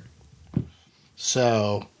award.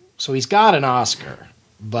 So he's got an Oscar,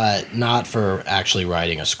 but not for actually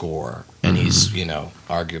writing a score. And he's,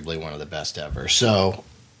 arguably one of the best ever. So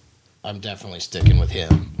I'm definitely sticking with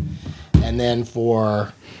him. And then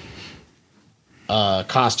for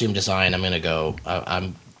costume design, I'm going to go.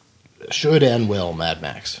 I'm should and will Mad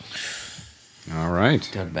Max. All right,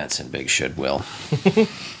 Doug Benson, big should will.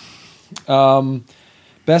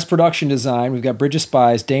 Best production design. We've got Bridge of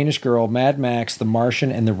Spies, Danish Girl, Mad Max, The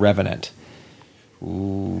Martian, and The Revenant.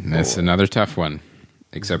 Ooh, that's another tough one,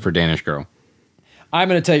 except for Danish Girl. I'm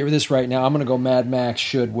going to tell you this right now. I'm going to go Mad Max,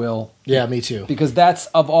 should will. Yeah, me too. Because that's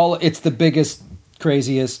it's the biggest,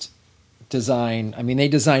 craziest design. I mean, they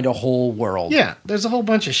designed a whole world. Yeah, there's a whole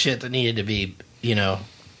bunch of shit that needed to be,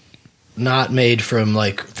 not made from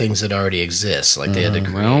things that already exist. They had to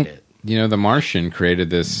create it. The Martian created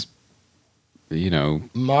this,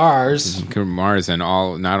 Mars and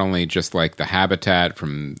all, not only just the habitat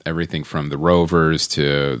from everything from the rovers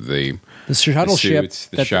to the shuttle ship,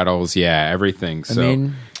 the shuttles, everything.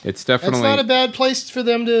 So it's definitely it's not a bad place for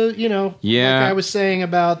them to, Yeah, like I was saying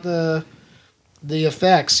about the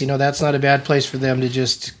effects, that's not a bad place for them to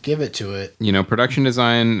just give it to it. Production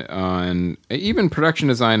design on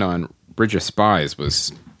Bridge of Spies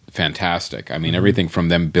was fantastic. I mean, everything from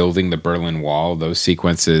them building the Berlin Wall, those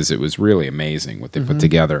sequences, it was really amazing what they put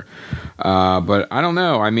together. But I don't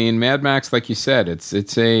know. I mean, Mad Max, like you said,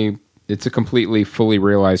 it's a completely fully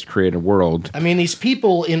realized creative world. I mean, these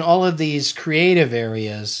people in all of these creative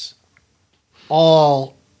areas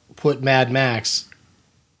all put Mad Max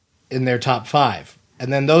in their top 5,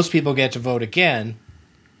 and then those people get to vote again,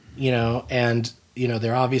 and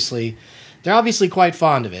they're obviously quite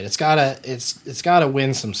fond of it. It's gotta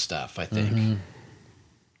win some stuff, I think.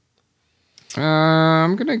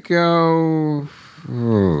 I'm gonna go.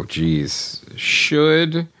 Oh, geez,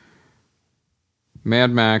 should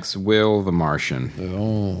Mad Max will The Martian?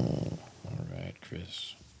 Oh, all right,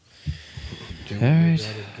 Chris. All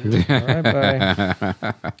right,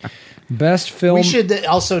 bye. Best film. We should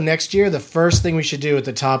also next year. The first thing we should do at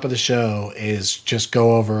the top of the show is just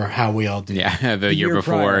go over how we all did. Yeah, the year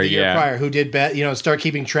before. Prior, the year prior, who did bet? Start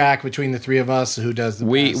keeping track between the three of us. Who does the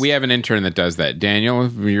best. We have an intern that does that. Daniel,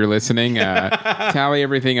 if you're listening, tally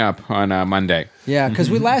everything up on Monday. Yeah, because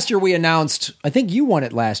last year we announced. I think you won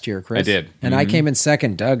it last year, Chris. I did, and I came in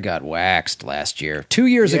second. Doug got waxed last year. 2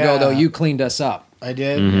 years ago, though, you cleaned us up. I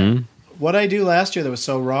did. Mm-hmm. What did I do last year that was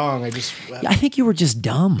so wrong? I think you were just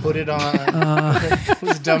dumb. Put it on. It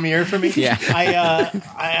was a dumb year for me. Yeah.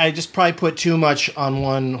 I just probably put too much on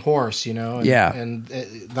one horse, And, And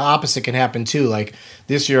the opposite can happen too. Like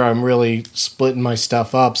this year, I'm really splitting my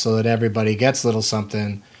stuff up so that everybody gets a little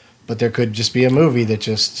something. But there could just be a movie that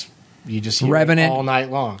you just hear Revenant all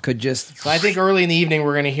night long. Could just. So I think early in the evening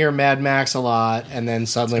we're going to hear Mad Max a lot, and then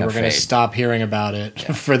suddenly we're going to stop hearing about it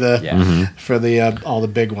for all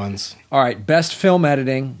the big ones. All right, best film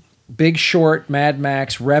editing: Big Short, Mad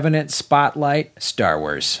Max, Revenant, Spotlight, Star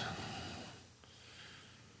Wars.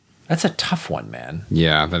 That's a tough one, man.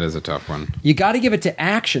 Yeah, that is a tough one. You got to give it to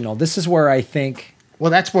action. Though. This is where I think.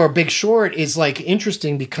 Well, that's where Big Short is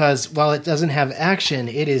interesting because while it doesn't have action,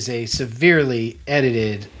 it is a severely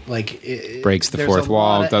edited breaks the fourth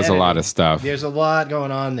wall, does editing. A lot of stuff. There's a lot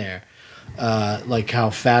going on there, how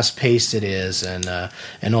fast paced it is,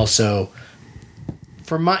 and also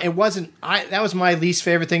it wasn't. That was my least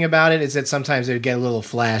favorite thing about it, is that sometimes it would get a little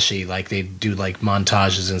flashy, like they'd do like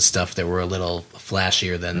montages and stuff that were a little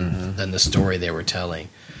flashier than the story they were telling.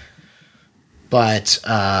 But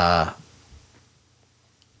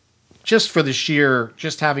just for the sheer,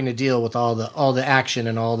 just having to deal with all the action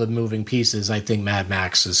and all the moving pieces, I think Mad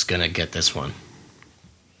Max is going to get this one.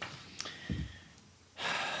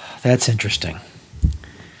 That's interesting.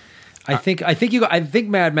 I think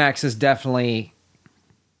Mad Max is definitely,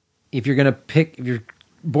 if you're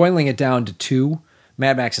boiling it down to two,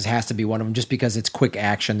 Mad Max has to be one of them, just because it's quick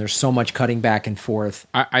action. There's so much cutting back and forth.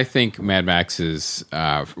 I think Mad Max is,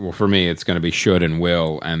 well, for me, it's going to be should and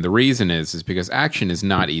will. And the reason is because action is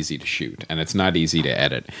not easy to shoot and it's not easy to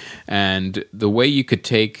edit. And the way you could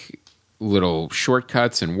take little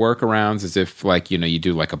shortcuts and workarounds as if, like, you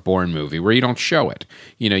do like a Bourne movie where you don't show it.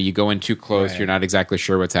 You go in too close, right. You're not exactly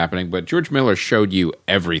sure what's happening, but George Miller showed you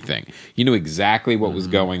everything. You knew exactly what was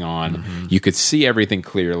going on. Mm-hmm. You could see everything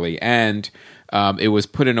clearly, and it was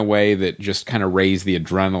put in a way that just kind of raised the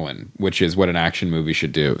adrenaline, which is what an action movie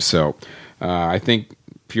should do. So I think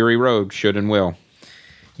Fury Road should and will.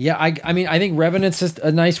 Yeah, I mean, I think Revenant's just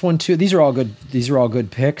a nice one too. These are all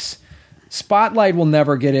good picks. Spotlight will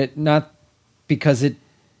never get it, not because it.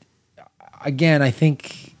 Again, I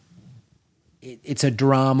think it's a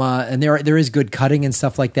drama, and there is good cutting and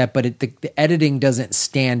stuff like that, but the editing doesn't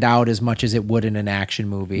stand out as much as it would in an action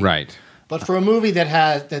movie, right? But for a movie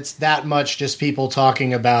that's that much just people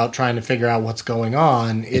talking about trying to figure out what's going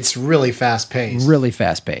on, it's really fast paced. Really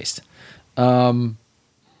fast paced.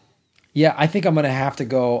 Yeah, I think I'm gonna have to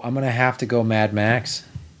go Mad Max.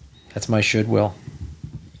 That's my should will.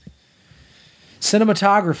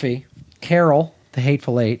 Cinematography: Carol, The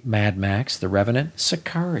Hateful Eight, Mad Max, The Revenant,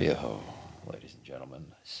 Sicario. Ladies and gentlemen,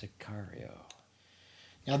 Sicario.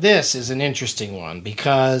 Now this is an interesting one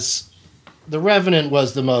because The Revenant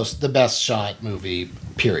was the best shot movie,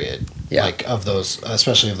 period. Yeah. Like of those,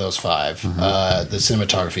 especially of those five. Mm-hmm. The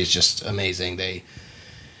cinematography is just amazing.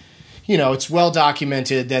 It's well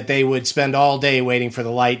documented that they would spend all day waiting for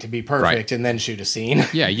the light to be perfect, right, and then shoot a scene.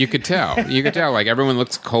 Yeah, you could tell. Like everyone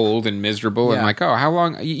looks cold and miserable, and like, oh, how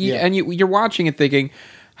long? And you're watching it thinking,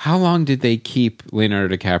 how long did they keep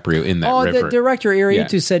Leonardo DiCaprio in that river? The director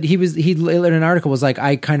Iñárritu said he in an article was like,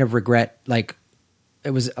 I kind of regret, like, it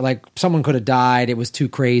was like someone could have died. It was too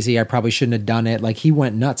crazy. I probably shouldn't have done it. Like, he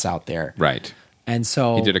went nuts out there. Right. And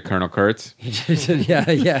so he did a Colonel Kurtz.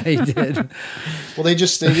 Yeah, he did. Well, it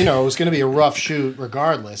was going to be a rough shoot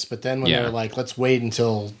regardless. But then when they're like, let's wait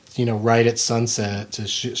until right at sunset to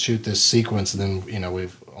shoot this sequence, and then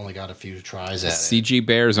we've only got a few tries at it. CG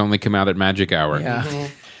bears only come out at magic hour. Yeah.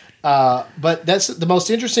 Mm-hmm. But that's the most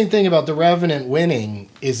interesting thing about The Revenant winning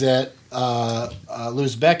is that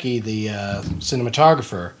Luz Becky, the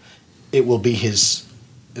cinematographer, it'll be his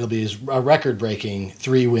record-breaking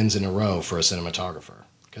 3 wins in a row for a cinematographer,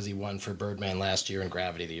 because he won for Birdman last year and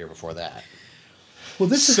Gravity the year before that. Well,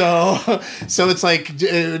 so it's like, will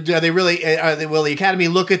the Academy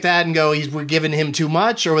look at that and go, we're giving him too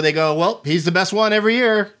much, or will they go, well, he's the best one every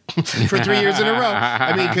year for 3 years in a row?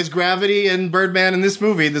 I mean, because Gravity and Birdman in this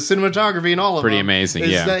movie, the cinematography and all of pretty them, amazing.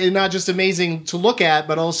 is not just amazing to look at,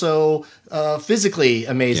 but also physically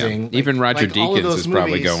amazing. Yeah. Even Roger Deakins is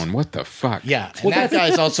probably going, what the fuck? Yeah, and that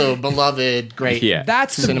guy's also beloved, great. Yeah,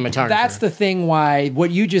 that's cinematographer. That's the thing. Why what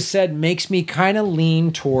you just said makes me kind of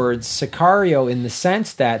lean towards Sicario in the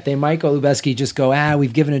sense that they might go, Lubezki just go,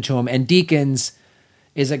 we've given it to him, and Deakins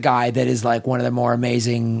is a guy that is like one of the more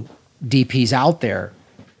amazing DPs out there.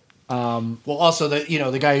 Well, also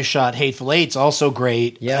the guy who shot Hateful Eight's also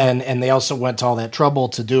great, yeah, and they also went to all that trouble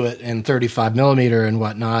to do it in 35 millimeter and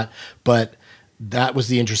whatnot. But that was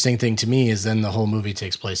the interesting thing to me, is then the whole movie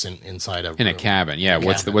takes place inside a cabin. Yeah,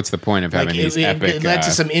 what's the point of having these epic? It led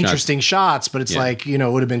to some interesting shots, but it's like it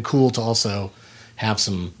would have been cool to also have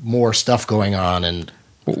some more stuff going on. And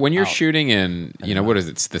when you're shooting in, what is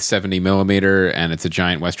it? It's the 70 millimeter, and it's a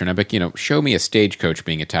giant Western epic. show me a stagecoach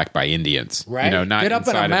being attacked by Indians. Right. Not get up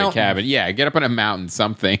inside of a cabin. Yeah, get up on a mountain,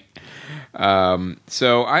 something.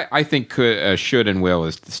 So I think should and will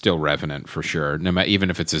is still Revenant for sure,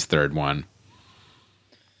 even if it's his third one.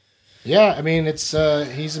 Yeah, I mean, it's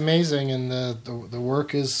he's amazing, and the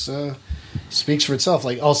work is speaks for itself.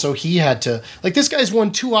 Like, also, he had to, like, this guy's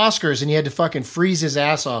won 2 Oscars, and he had to fucking freeze his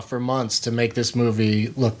ass off for months to make this movie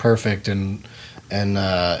look perfect, and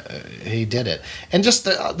he did it. And just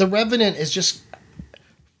the Revenant is just,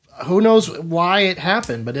 who knows why it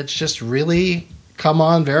happened, but it's just really come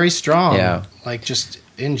on very strong. Yeah, like, just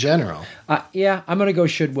in general. I'm gonna go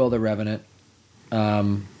should will The Revenant.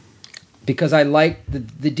 because I like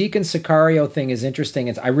the Deacon Sicario thing is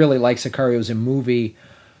interesting. I really like Sicario as a movie,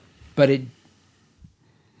 but and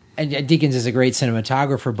Deakins is a great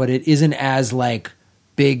cinematographer, but it isn't as like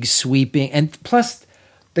big sweeping. And plus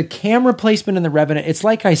the camera placement in The Revenant, it's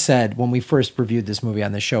like I said when we first reviewed this movie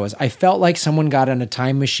on the show, is I felt like someone got on a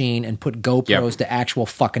time machine and put GoPros to actual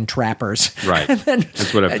fucking trappers. Right. And then,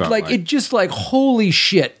 that's what it felt like. It just like, holy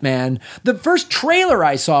shit, man. The first trailer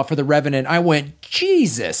I saw for The Revenant, I went,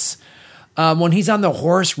 Jesus. When he's on the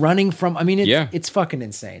horse running from, I mean, it's fucking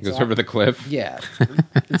insane. Goes over the cliff. Yeah.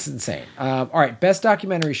 It's insane. All right. Best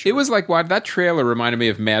documentary short. It was like, what? That trailer reminded me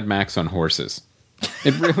of Mad Max on horses.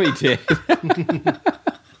 It really did.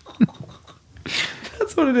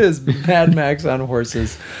 That's what it is. Mad Max on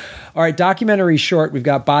horses. All right, documentary short. We've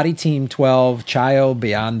got Body Team 12, Chayo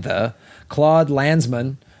Beyond the, Claude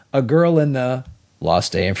Lanzmann, A Girl in the,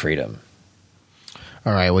 Lost Day of Freedom.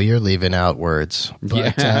 All right, well, you're leaving out words.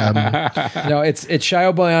 But, No, it's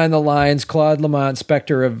Chayo Beyond the Lines, Claude Lamont,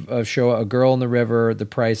 Spectre of Shoah, A Girl in the River, The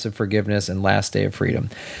Price of Forgiveness, and Last Day of Freedom.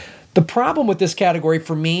 The problem with this category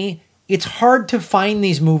for me, it's hard to find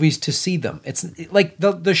these movies to see them. It's like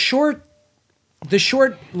the short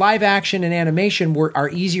live action and animation are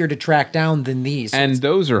easier to track down than these. And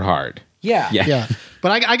those are hard. Yeah.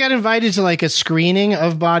 But I got invited to like a screening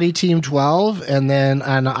of Body Team 12, and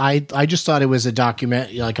I just thought it was a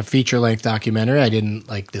document, like a feature length documentary. I didn't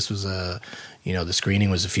like this was the screening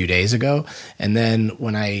was a few days ago, and then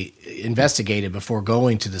when I investigated before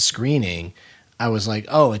going to the screening, I was like,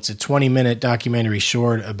 oh, it's a 20-minute documentary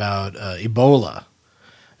short about Ebola.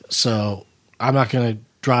 So I'm not going to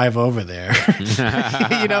drive over there.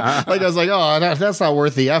 I was like, oh, that's not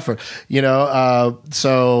worth the effort.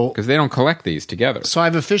 So because they don't collect these together. So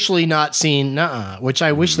I've officially not seen which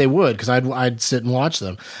I wish they would, because I'd sit and watch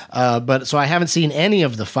them. But so I haven't seen any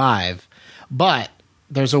of the 5. But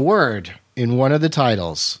there's a word in one of the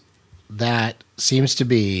titles that seems to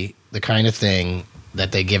be the kind of thing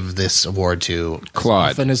that they give this award to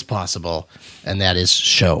Claude. As often as possible, and that is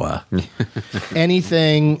Shoah.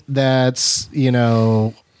 Anything that's,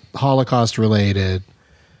 Holocaust related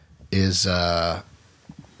is that's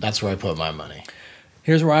where I put my money.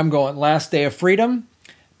 Here's where I'm going. Last Day of Freedom,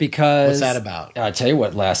 because... What's that about? I'll tell you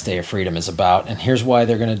what Last Day of Freedom is about, and here's why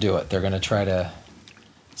they're going to do it. They're going to try to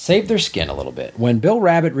save their skin a little bit. When Bill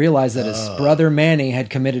Rabbit realized that his brother Manny had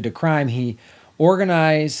committed a crime, he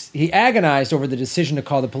agonized over the decision to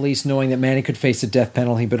call the police, knowing that Manny could face the death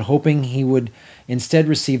penalty, but hoping he would instead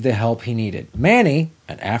receive the help he needed. Manny,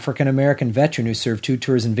 an African-American veteran who served 2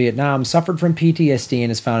 tours in Vietnam, suffered from PTSD and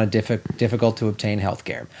has found it difficult to obtain health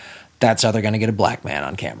care. That's how they're going to get a black man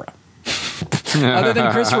on camera. Other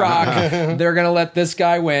than Chris Rock, they're going to let this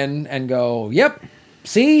guy win and go, yep,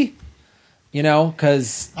 see?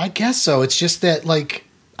 Because... I guess so. It's just that,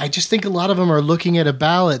 I just think a lot of them are looking at a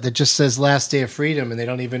ballot that just says Last Day of Freedom, and they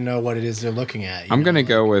don't even know what it is they're looking at. I'm going to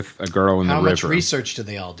go with A Girl in the River. How much research do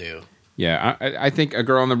they all do? Yeah, I think A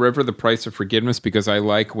Girl in the River, The Price of Forgiveness, because I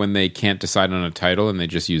like when they can't decide on a title and they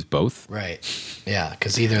just use both. Right. Yeah,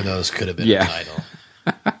 because either of those could have been a title.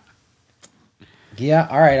 Yeah,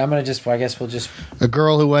 all right, I guess we'll just... A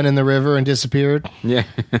girl who went in the river and disappeared. Yeah.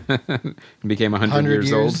 Became 100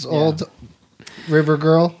 years old. Yeah. River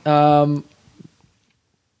girl.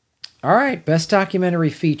 All right, best documentary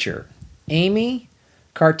feature. Amy,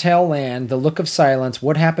 Cartel Land, The Look of Silence,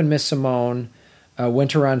 What Happened Miss Simone,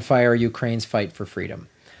 Winter on Fire, Ukraine's Fight for Freedom.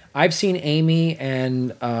 I've seen Amy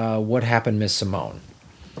and What Happened Miss Simone.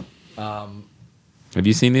 Have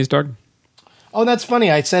you seen these, Doug? Oh, that's funny.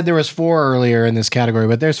 I said there was 4 earlier in this category,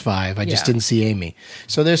 but there's 5. I just didn't see Amy.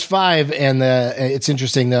 So there's 5, and it's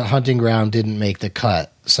interesting that Hunting Ground didn't make the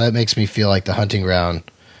cut. So that makes me feel like the Hunting Ground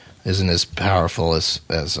isn't as powerful as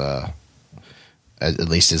at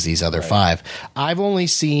least as these other 5. I've only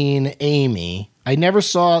seen Amy. I never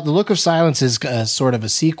saw The Look of Silence is sort of a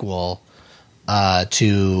sequel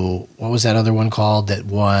to what was that other one called that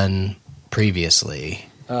won previously?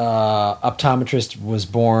 Optometrist was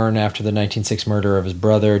born after the 1906 murder of his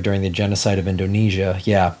brother during the genocide of Indonesia.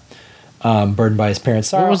 Yeah. Burdened by his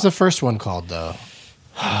parents. What was the first one called, though?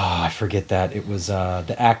 I forget that. It was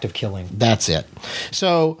The Act of Killing. That's it.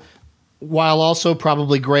 So, while also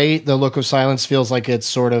probably great, The Look of Silence feels like it's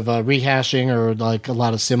sort of rehashing or like a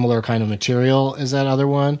lot of similar kind of material as that other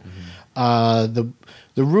one. Mm-hmm.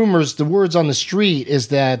 The rumors, the words on the street is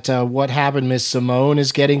that What Happened Miss Simone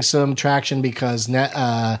is getting some traction because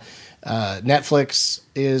Netflix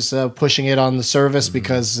is pushing it on the service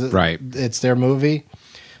because it's their movie.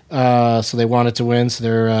 So they want it to win, so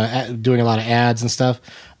they're doing a lot of ads and stuff.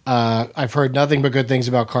 I've heard nothing but good things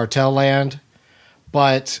about Cartel Land,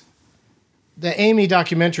 but the Amy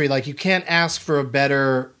documentary, like, you can't ask for a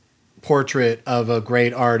better portrait of a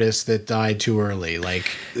great artist that died too early. Like,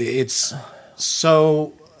 it's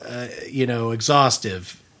so,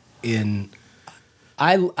 exhaustive in...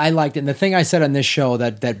 I liked it. And the thing I said on this show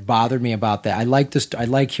that bothered me about that, I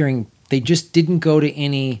like hearing they just didn't go to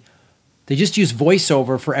any... They just used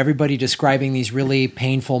voiceover for everybody describing these really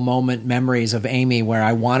painful memories of Amy, where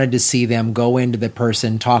I wanted to see them go into the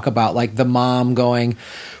person, talk about, like, the mom going...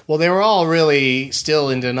 Well, they were all really still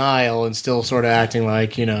in denial and still sort of acting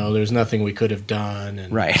like, there's nothing we could have done.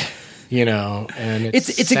 And, right. And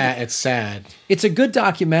it's sad. It's a good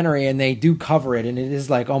documentary, and they do cover it, and it is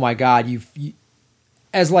like, oh my God, you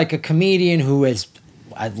as like a comedian who is...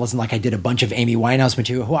 It wasn't like I did a bunch of Amy Winehouse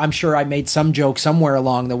material, who I'm sure I made some joke somewhere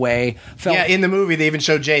along the way. In the movie, they even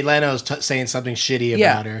showed Jay Leno saying something shitty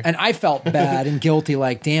about her. And I felt bad and guilty,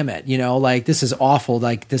 like, damn it, like, this is awful.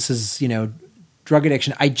 Like, this is, drug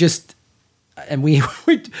addiction. And we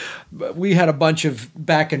had a bunch of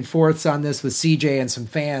back and forths on this with CJ and some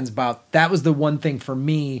fans about, that was the one thing for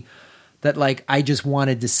me that, like, I just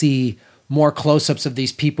wanted to see more close-ups of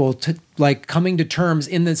these people like coming to terms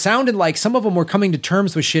sounded like some of them were coming to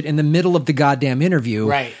terms with shit in the middle of the goddamn interview.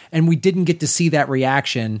 Right. And we didn't get to see that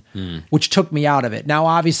reaction, which took me out of it. Now,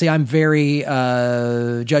 obviously I'm very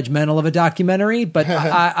judgmental of a documentary, but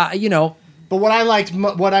I But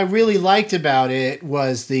what I really liked about it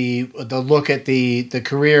was the look at the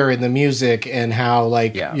career and the music, and how,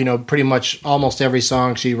 like, pretty much almost every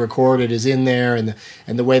song she recorded is in there, and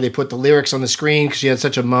the way they put the lyrics on the screen, because she had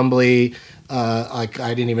such a mumbly, like,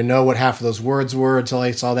 I didn't even know what half of those words were until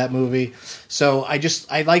I saw that movie. So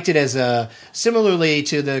I liked it as similarly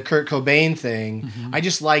to the Kurt Cobain thing. Mm-hmm. I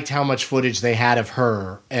just liked how much footage they had of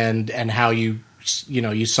her, and how you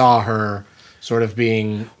saw her sort of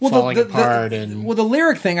being falling apart. The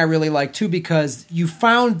lyric thing I really like too, because you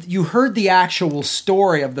heard the actual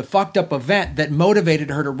story of the fucked up event that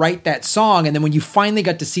motivated her to write that song, and then when you finally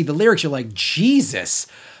got to see the lyrics, you're like, Jesus,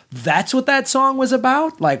 that's what that song was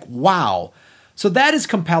about? Like, wow. So that is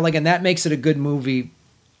compelling, and that makes it a good movie.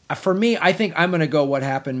 For me, I think I'm going to go What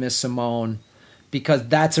Happened, Miss Simone, because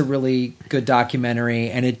that's a really good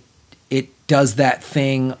documentary, and it does that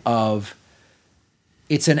thing of...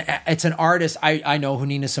 It's an artist. I know who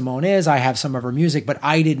Nina Simone is. I have some of her music, but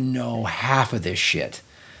I didn't know half of this shit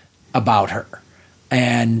about her.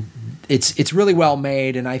 And it's really well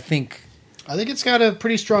made, and I think it's got a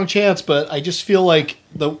pretty strong chance, but I just feel like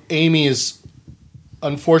the Amy is,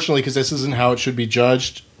 unfortunately, because this isn't how it should be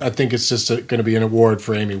judged, I think it's just going to be an award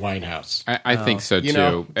for Amy Winehouse. I think so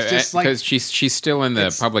too, because like, she's still in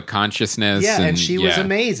the public consciousness. Yeah, and she was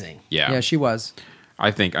amazing. Yeah, she was.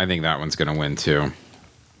 I think that one's going to win too.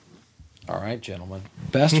 All right, gentlemen.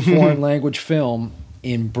 Best foreign language film: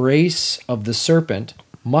 Embrace of the Serpent,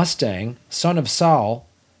 Mustang, Son of Saul,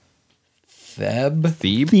 Thebe,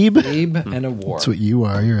 and a War. That's what you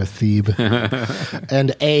are. You're a Thebe.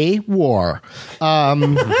 And a war.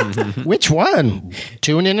 Which one?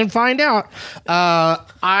 Tune in and find out.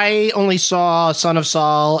 I only saw Son of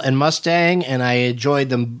Saul and Mustang, and I enjoyed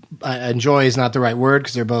them. Enjoy is not the right word,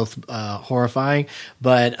 because they're both horrifying.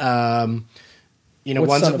 But...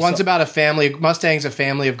 one's about a family. Mustang's a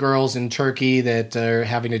family of girls in Turkey that are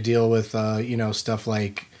having to deal with, stuff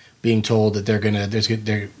like being told that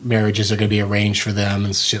their marriages are going to be arranged for them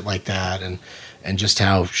and shit like that, and just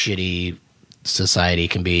how shitty society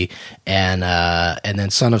can be. And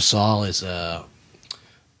then Son of Saul is a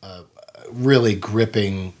really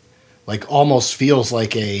gripping, like, almost feels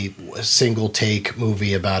like a single take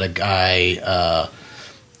movie about a guy.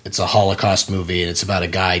 It's a Holocaust movie, and it's about a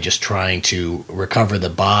guy just trying to recover the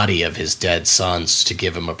body of his dead sons to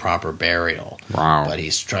give him a proper burial. Wow! But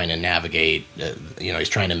he's trying to navigate, he's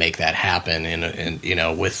trying to make that happen,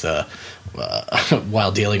 with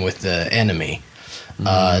while dealing with the enemy,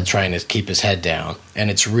 trying to keep his head down. And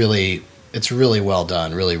it's really well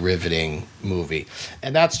done, really riveting movie.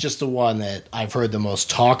 And that's just the one that I've heard the most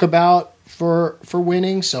talk about for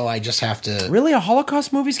winning, so I just have to... Really? A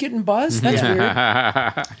Holocaust movie's getting buzz? That's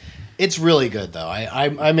weird. It's really good, though.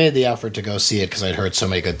 I made the effort to go see it because I'd heard so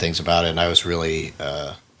many good things about it, and I was really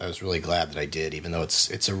glad that I did, even though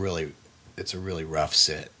it's a really rough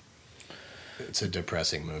sit. It's a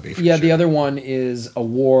depressing movie. For sure. The other one is A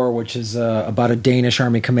War, which is about a Danish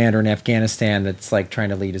army commander in Afghanistan that's, like, trying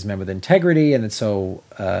to lead his men with integrity, and it's so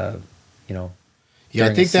Yeah,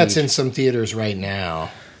 I think that's in some theaters right now.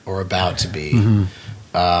 Or about to be.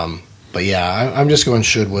 Mm-hmm. But yeah, I'm just going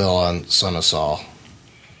should will on Son of Saul.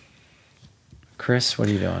 Chris, what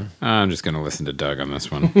are you doing? I'm just going to listen to Doug on this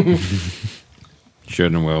one.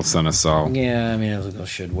 Should and will, Son of Saul. Yeah, I mean, I'll go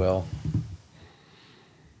should will.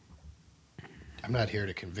 I'm not here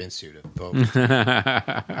to convince you to vote.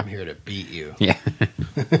 I'm here to beat you. Yeah.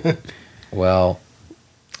 Well,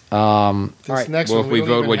 all right. Next Well, one, if we don't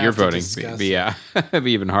vote even what you're have to voting, discuss it'd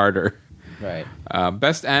be even harder. Right.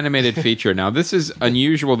 Best animated feature. Now, this is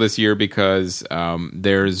unusual this year because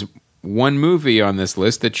there's one movie on this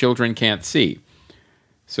list that children can't see.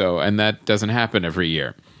 So, and that doesn't happen every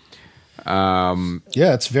year. Yeah,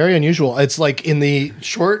 it's very unusual. It's like in the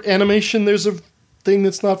short animation, there's a thing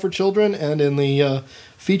that's not for children, and in the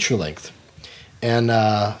feature length. And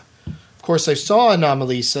of course, I saw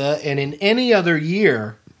Anomalisa, and in any other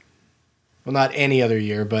year, well, not any other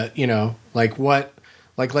year, but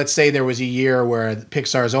like let's say there was a year where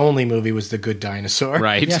Pixar's only movie was The Good Dinosaur,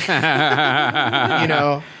 Right.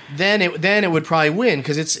 then it would probably win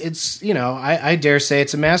because it's I dare say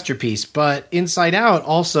it's a masterpiece. But Inside Out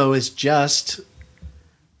also is just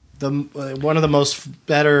one of the most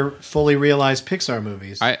better fully realized Pixar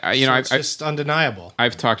movies. It's just undeniable.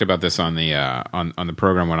 I've talked about this on the on the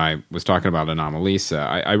program when I was talking about Anomalisa.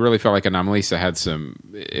 I really felt like Anomalisa had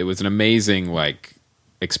it was an amazing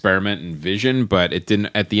experiment and vision, but it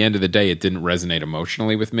didn't. At the end of the day, it didn't resonate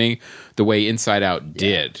emotionally with me the way Inside Out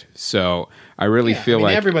did. So I really feel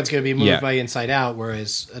like everyone's going to be moved by Inside Out,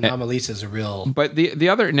 whereas Anomalisa is a real. But the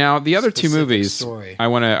other two movies story. I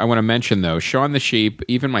want to mention though, Shaun the Sheep.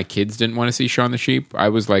 Even my kids didn't want to see Shaun the Sheep. I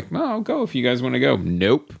was like, no, I'll go if you guys want to go.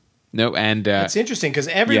 Nope. No, and it's interesting because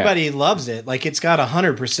everybody loves it. Like it's got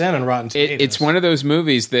 100% on Rotten Tomatoes. It's one of those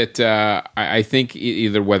movies that I think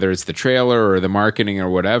either whether it's the trailer or the marketing or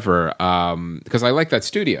whatever, because I like that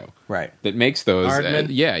studio that makes those. Aardman.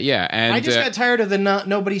 Yeah. And I just got tired of the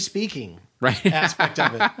nobody speaking aspect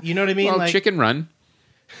of it. You know what I mean? Well, Chicken Run.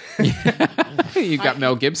 You've got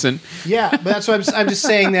Mel Gibson. Yeah, but that's why I'm just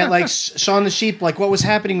saying that Shaun the Sheep, what was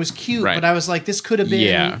happening was cute, but I was like, this could have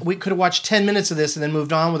been, we could have watched 10 minutes of this and then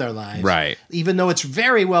moved on with our lives. Right. Even though it's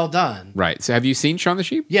very well done. Right. So have you seen Shaun the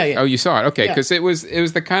Sheep? Yeah. Oh, you saw it. Okay. Because it was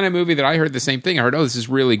the kind of movie that I heard the same thing. I heard, this is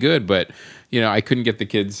really good, but I couldn't get the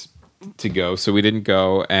kids to go, so we didn't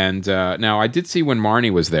go. And now I did see When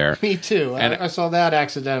Marnie was there. Me too. And I saw that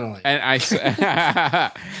accidentally. And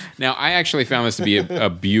now I actually found this to be a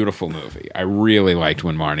beautiful movie. I really liked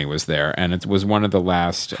When Marnie was there, and it was one of the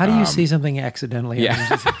last. How do you see something accidentally?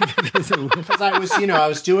 Yeah, because I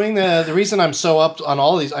was doing the reason I'm so up on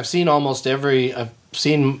all these. I've seen most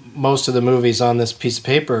of the movies on this piece of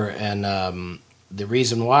paper, and the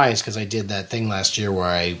reason why is because I did that thing last year where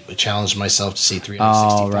I challenged myself to see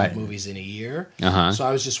 365 movies in a year. Uh-huh. So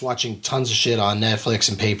I was just watching tons of shit on Netflix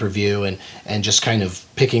and pay-per-view and just kind of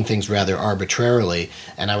picking things rather arbitrarily.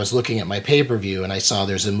 And I was looking at my pay-per-view and I saw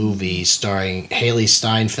there's a movie starring Haley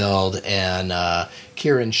Steinfeld and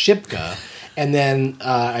Kieran Shipka. And then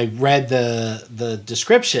I read the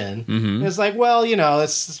description. Mm-hmm. And it's like, well,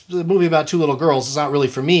 it's a movie about two little girls. It's not really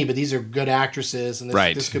for me, but these are good actresses, and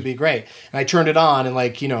this could be great. And I turned it on and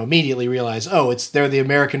immediately realized, they're the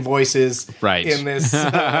American voices in this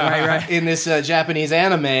in this Japanese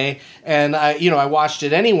anime. And I watched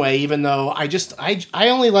it anyway, even though I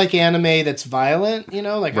only like anime that's violent. I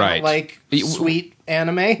don't like sweet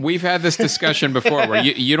anime. We've had this discussion before where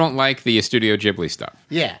you don't like the Studio Ghibli stuff.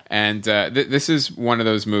 Yeah. And this is one of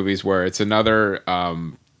those movies where it's another...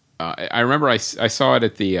 I remember I saw it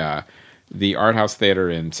at the Art House Theater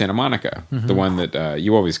in Santa Monica, the one that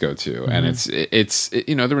you always go to. And it's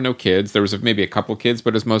there were no kids. There was maybe a couple kids,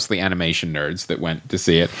 but it was mostly animation nerds that went to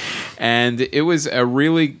see it. And it was a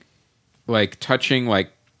really touching,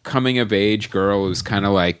 coming of age girl who's kind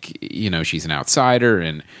of she's an outsider,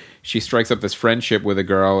 and she strikes up this friendship with a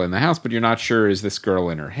girl in the house, but you're not sure, is this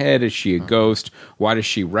girl in her head? Is she a ghost? Why does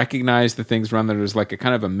she recognize the things around there? There's a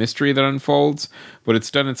kind of a mystery that unfolds, but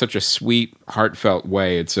it's done in such a sweet, heartfelt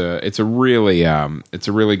way. It's a really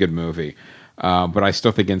good movie. But I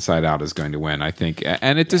still think Inside Out is going to win. I think,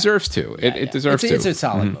 and it deserves to. It deserves to. It's a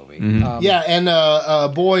solid movie. Mm-hmm.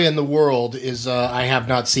 And Boy in the World is I have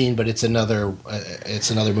not seen, but it's another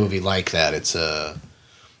movie like that. It's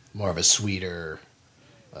more of a sweeter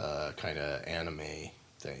kind of anime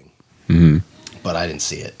thing. Mm-hmm. But I didn't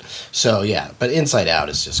see it. So but Inside Out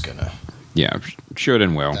is just gonna. Yeah, should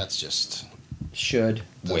and will. That's just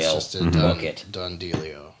will. Just a done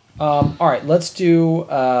dealio. All right, let's do.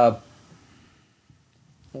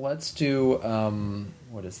 What is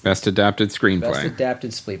this? Best adapted screenplay. Best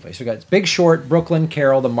adapted screenplay. So we got Big Short, Brooklyn,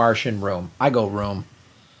 Carol, The Martian, Room. I go Room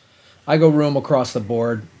across the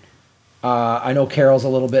board. I know Carol's a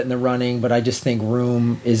little bit in the running, but I just think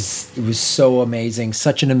Room was so amazing,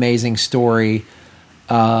 such an amazing story,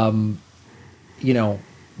 based on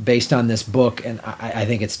this book, and I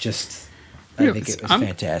think it's just I think it was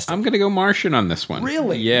fantastic. I'm going to go Martian on this one.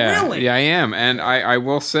 Really? Yeah. Really? Yeah, I am. And I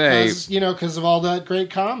will say... Because of all that great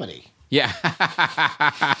comedy. Yeah.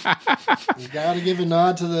 You got to give a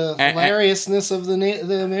nod to the hilariousness of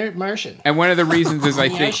the Martian. And one of the reasons is I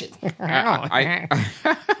think...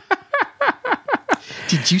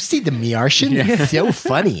 Did you see the Martian? It's so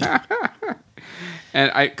funny. And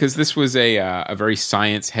because this was a very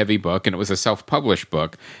science-heavy book, and it was a self-published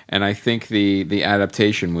book, and I think the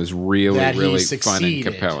adaptation was really fun and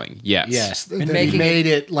compelling. Yes, and he made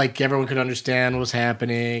it like everyone could understand what was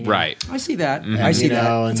happening. Right. I see that. I see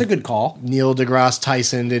that. It's a good call. Neil deGrasse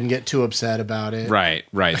Tyson didn't get too upset about it. Right.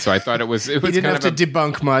 So I thought it was. He didn't have to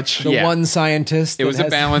debunk much. The one scientist. It was a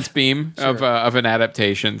balance beam of an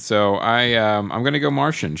adaptation. So I'm going to go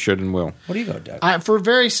Martian. Should and will. What do you go, Doug? For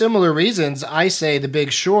very similar reasons, I say The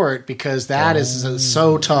Big Short, because that is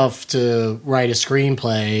so tough to write a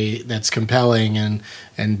screenplay that's compelling and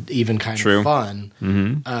even kind of fun.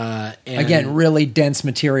 Mm-hmm. Again, really dense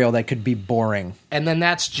material that could be boring. And then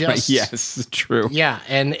that's just yes, true. Yeah,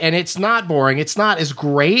 and it's not boring. It's not as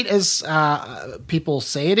great as people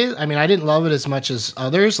say it is. I mean, I didn't love it as much as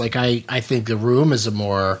others. Like I think The Room is a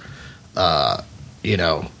more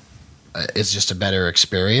it's just a better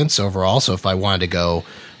experience overall. So if I wanted to go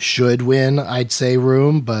should win, I'd say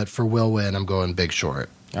Room, but for will win, I'm going Big Short.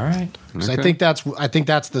 All right. So I think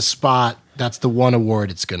that's the spot. That's the one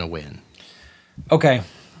award it's going to win. Okay.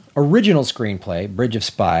 Original screenplay: Bridge of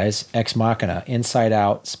Spies, Ex Machina, Inside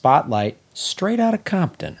Out, Spotlight, Straight Outta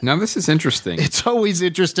Compton. Now this is interesting. It's always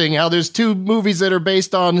interesting how there's two movies that are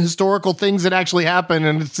based on historical things that actually happen,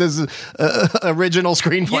 and it says original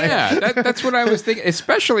screenplay. Yeah, that's what I was thinking,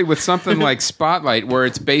 especially with something like Spotlight, where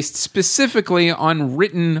it's based specifically on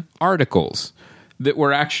written articles that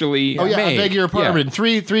were actually made. I beg your pardon.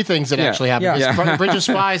 Three things that actually happened. Yeah. Bridge of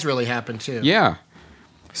Spies really happened too. Yeah.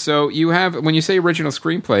 So you have, when you say original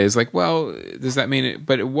screenplay, it's like, well, does that mean it?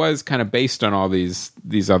 But it was kind of based on all these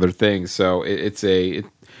other things. So it's a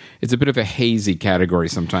bit of a hazy category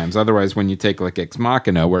sometimes. Otherwise, when you take like Ex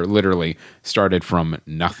Machina, where it literally started from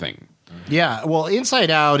nothing. Yeah, well, Inside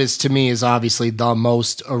Out to me is obviously the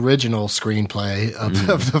most original screenplay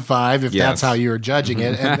of the five, if that's how you're judging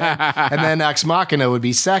it, and then Ex Machina would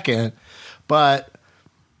be second.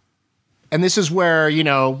 And this is where,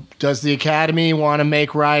 does the Academy want to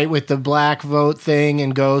make right with the black vote thing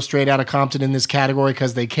and go Straight Outta Compton in this category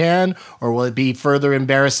because they can? Or will it be further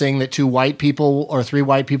embarrassing that two white people or three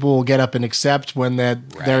white people will get up and accept when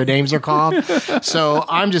their names are called? So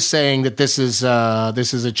I'm just saying that this is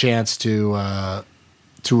a chance to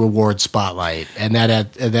award Spotlight, and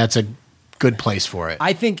that's a good place for it.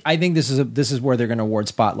 I think this is where they're going to award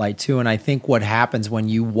Spotlight too, and I think what happens when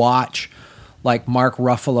you watch like Mark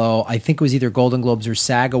Ruffalo, I think it was either Golden Globes or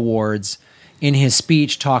SAG Awards, in his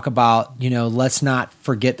speech talk about, let's not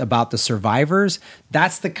forget about the survivors.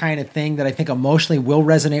 That's the kind of thing that I think emotionally will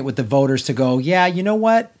resonate with the voters to go, yeah, you know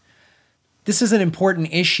what? This is an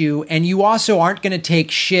important issue, and you also aren't going to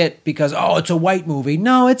take shit because, it's a white movie.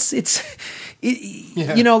 No, this is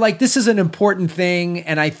an important thing,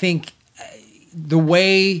 and I think the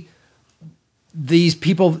way these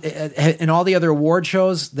people in all the other award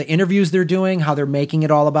shows, the interviews they're doing, how they're making it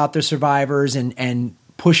all about their survivors and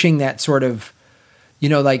pushing that sort of,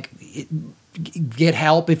 get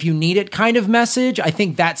help if you need it kind of message. I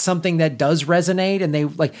think that's something that does resonate. And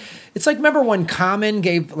it's like, remember when Common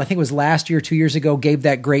gave, I think it was last year, 2 years ago, gave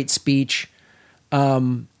that great speech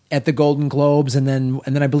at the Golden Globes, and then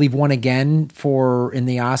I believe won again in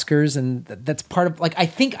the Oscars, and that's part of I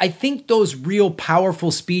think those real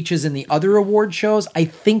powerful speeches in the other award shows, I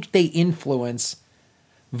think they influence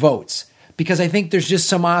votes, because I think there's just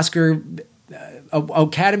some Oscar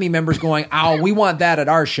Academy members going, we want that at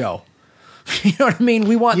our show. You know what I mean?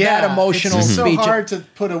 We want that emotional it's speech. so hard to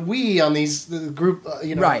put a we on these group.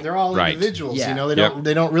 Right. They're all individuals. Yeah.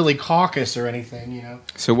 They don't really caucus or anything.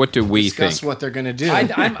 So what do we discuss think? What they're going to do.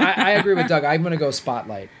 I agree with Doug. I'm going to go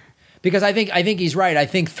Spotlight, because I think he's right. I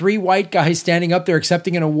think three white guys standing up there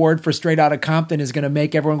accepting an award for Straight Outta Compton is going to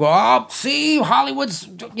make everyone go, see, Hollywood's.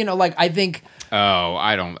 I think. Oh,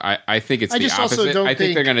 I don't. I think it's the opposite. I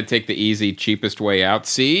think they're going to take the easy, cheapest way out.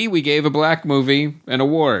 See, we gave a black movie an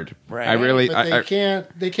award. Right. But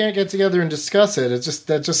they can't get together and discuss it.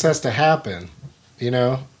 That just has to happen.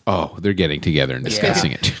 Oh, they're getting together and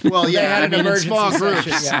discussing it. Well, yeah, in small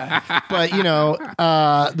groups. Yeah. But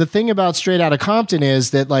the thing about Straight Outta Compton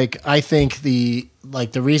is that, I think the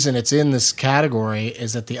reason it's in this category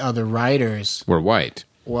is that the other writers We're white.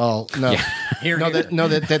 Well, no,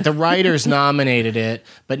 that the writers nominated it,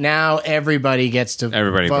 but now everybody gets to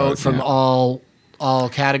vote votes, from all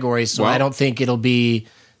categories. So I don't think it'll be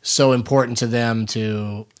so important to them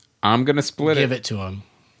to I'm going to split give it to him.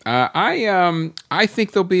 I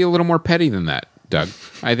think they'll be a little more petty than that, Doug.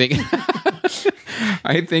 I think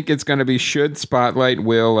I think it's going to be should Spotlight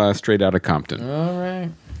will Straight Outta Compton. All right.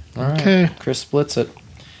 Okay. Chris splits it.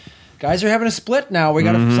 Guys are having a split now. We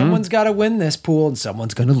got someone's got to win this pool, and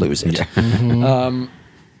someone's going to lose it.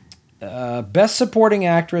 Best Supporting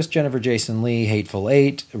Actress: Jennifer Jason Leigh, Hateful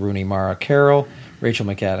Eight; Rooney Mara, Carol; Rachel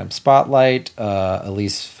McAdams, Spotlight;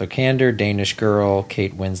 Elise Vikander, Danish Girl;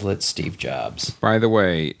 Kate Winslet, Steve Jobs. By the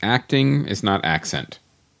way, acting is not accent.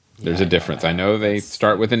 There's a difference. I know they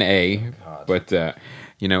start with an A, but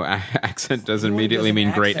accent doesn't immediately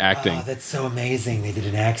mean great acting. Oh, that's so amazing. They did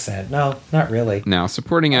an accent. No, not really. Now,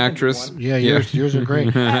 supporting actress. Yeah, yours are great.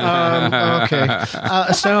 Okay.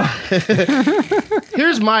 So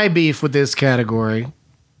here's my beef with this category.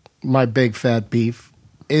 My big fat beef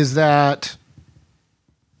is that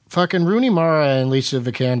fucking Rooney Mara and Alicia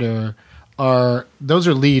Vikander those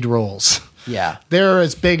are lead roles. Yeah. They're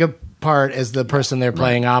as big a part as the person they're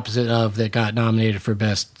playing opposite of that got nominated for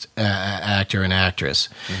Best Actor and Actress.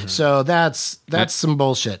 Mm-hmm. So that's some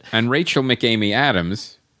bullshit. And Rachel McAmy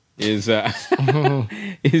Adams is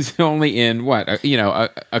is only in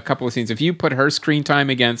a couple of scenes. If you put her screen time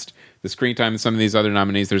against the screen time of some of these other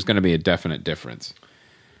nominees, there's going to be a definite difference.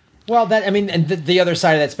 Well, and the other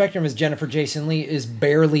side of that spectrum is Jennifer Jason Leigh is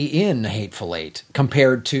barely in Hateful Eight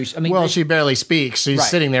compared to. She barely speaks. She's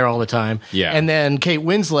sitting there all the time. Yeah, and then Kate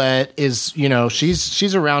Winslet is,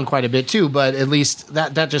 she's around quite a bit too. But at least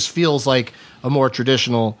that just feels like a more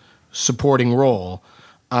traditional supporting role.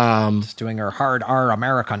 Just doing her hard R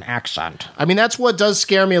American accent. I mean, that's what does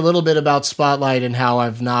scare me a little bit about Spotlight and how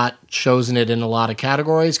I've not chosen it in a lot of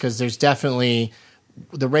categories, because there's definitely.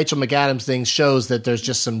 The Rachel McAdams thing shows that there's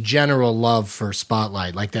just some general love for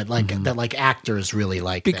Spotlight, that actors really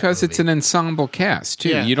like because it's an ensemble cast too.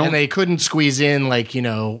 Yeah, you don't, and they couldn't squeeze in they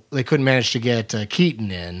couldn't manage to get Keaton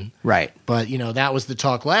in, right? But that was the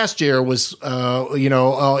talk last year was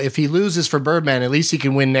if he loses for Birdman, at least he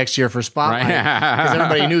can win next year for Spotlight, because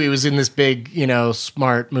everybody knew he was in this big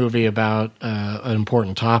smart movie about an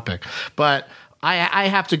important topic, but. I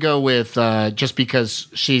have to go with just because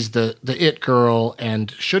she's the it girl and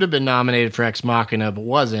should have been nominated for Ex Machina but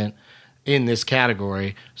wasn't in this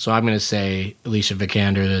category. So I'm going to say Alicia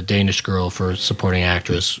Vikander, the Danish Girl, for supporting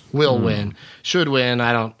actress, will win, should win.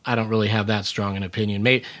 I don't really have that strong an opinion.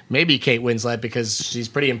 Maybe Kate Winslet, because she's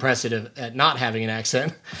pretty impressive at not having an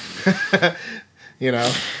accent,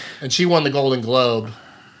 and she won the Golden Globe.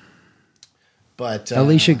 But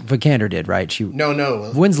Alicia Vikander did, right? No.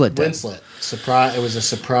 Winslet did. Surprise! It was a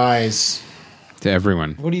surprise to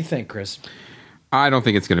everyone. What do you think, Chris? I don't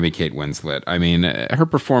think it's going to be Kate Winslet. I mean, her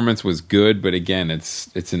performance was good, but again, it's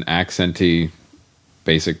an accenty,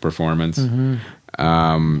 basic performance.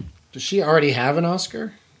 Mm-hmm. Does she already have an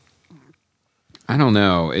Oscar? I don't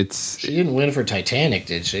know. She didn't win for Titanic,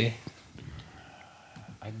 did she?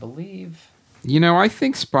 I believe. I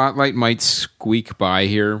think Spotlight might squeak by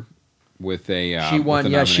here. With a she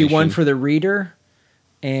won. Yeah, she won for The Reader,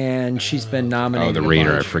 and she's been nominated. Oh, The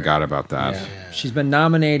Reader! I forgot about that. Yeah. She's been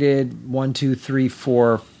nominated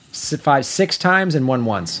 6 times and won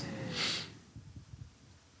once.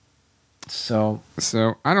 So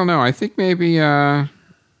I don't know. I think maybe I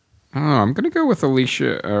don't know. I'm going to go with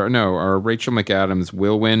Alicia or Rachel McAdams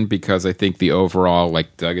will win, because I think the overall,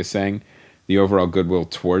 like Doug is saying, the overall goodwill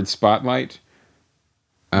towards Spotlight.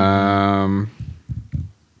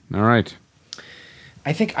 All right.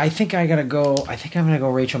 I think I'm gonna go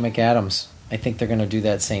Rachel McAdams. I think they're gonna do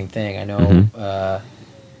that same thing. I know. Mm-hmm.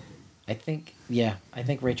 I think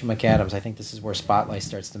Rachel McAdams. I think this is where Spotlight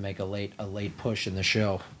starts to make a late push in the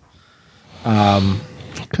show.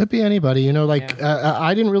 Could be anybody.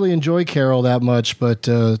 I didn't really enjoy Carol that much, but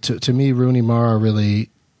to me, Rooney Mara really,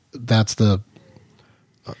 that's the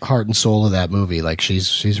heart and soul of that movie. Like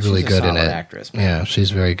she's really good in it. Actress, man. Yeah,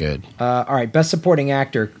 she's very good. All right, Best Supporting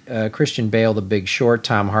Actor: Christian Bale, The Big Short;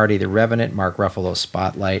 Tom Hardy, The Revenant; Mark Ruffalo,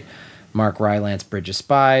 Spotlight; Mark Rylance, Bridge of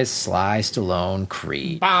Spies; Sly Stallone,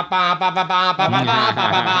 Creed.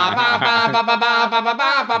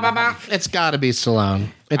 It's got to be Stallone.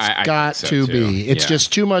 It's got to too. be. It's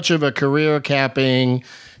just too much of a career capping.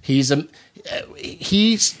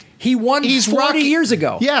 He won 40 Rocky. years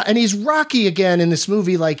ago. Yeah, and he's Rocky again in this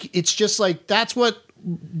movie. Like, it's just like, that's what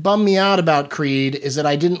bummed me out about Creed, is that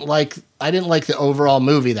I didn't like the overall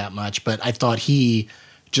movie that much, but I thought he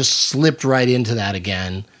just slipped right into that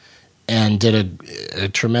again and did a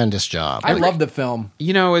tremendous job. I love the film.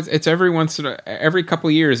 It's every couple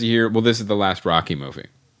of years you hear, well, this is the last Rocky movie.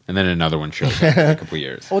 And then another one shows up in a couple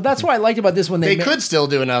years. Well, that's what I liked about this one. They could still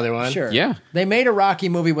do another one. Sure. Yeah. They made a Rocky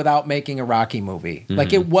movie without making a Rocky movie.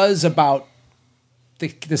 Like, it was about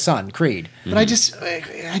the son, Creed. But I just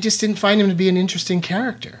didn't find him to be an interesting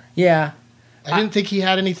character. Yeah. I didn't think he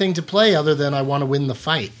had anything to play other than I want to win the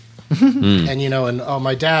fight. And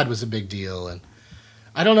my dad was a big deal, and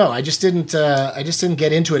I don't know. I just didn't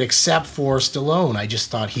get into it except for Stallone. I just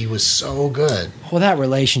thought he was so good. Well, that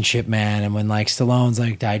relationship, man, and when like Stallone's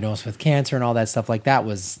like diagnosed with cancer and all that stuff, like that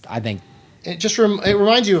was, I think, It just it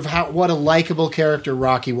reminds you of what a likable character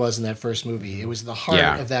Rocky was in that first movie. It was the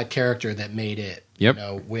heart of that character that made it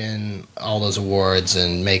win all those awards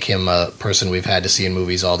and make him a person we've had to see in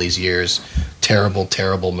movies all these years. Terrible,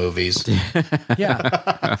 terrible movies.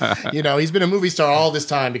 yeah. He's been a movie star all this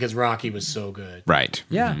time because Rocky was so good. Right.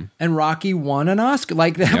 Yeah. And Rocky won an Oscar.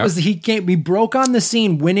 Like that was, he broke on the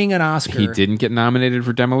scene winning an Oscar. He didn't get nominated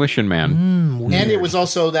for Demolition Man. And it was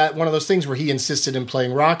also that one of those things where he insisted in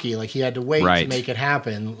playing Rocky. Like he had to wait to make it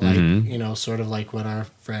happen. Like, sort of like what our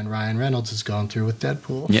friend Ryan Reynolds has gone through with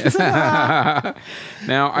Deadpool. Yes.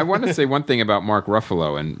 Now, I want to say one thing about Mark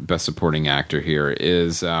Ruffalo and Best Supporting Actor here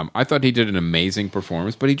is I thought he did an amazing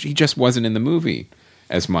performance, but he just wasn't in the movie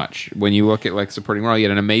as much. When you look at like supporting role, he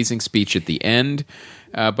had an amazing speech at the end,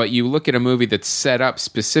 but you look at a movie that's set up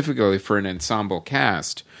specifically for an ensemble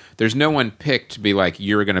cast, there's no one picked to be like,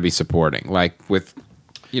 you're going to be supporting, like with...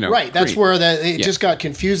 right. That's Creed. where it just got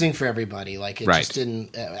confusing for everybody. Like it just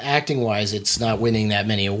didn't acting wise. It's not winning that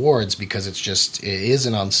many awards because it is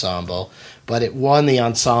an ensemble, but it won the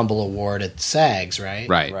ensemble award at SAGs, right?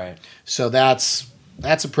 Right. So that's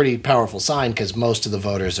a pretty powerful sign because most of the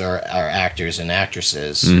voters are actors and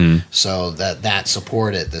actresses. So that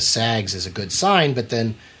support at the SAGs is a good sign. But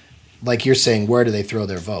then, like you're saying, where do they throw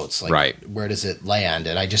their votes? Like, where does it land?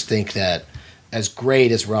 And I just think that, as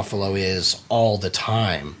great as Ruffalo is all the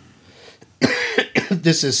time,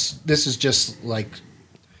 this is just like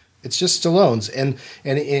it's just Stallone's, and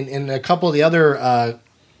in a couple of the other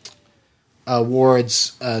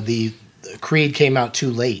awards, the Creed came out too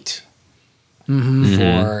late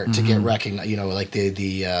to get recognized. Like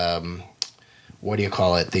the what do you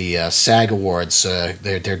call it? The SAG awards.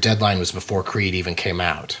 Their deadline was before Creed even came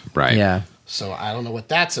out. Right. Yeah. So I don't know what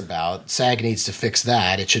that's about. SAG needs to fix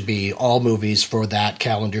that. It should be all movies for that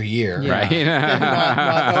calendar year. Right.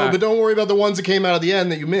 But don't worry about the ones that came out at the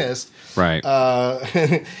end that you missed. Right. So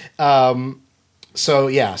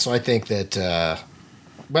I think that,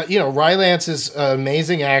 but Rylance is an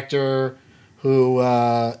amazing actor who,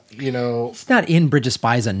 He's not in Bridge of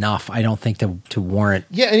Spies enough, I don't think, to warrant.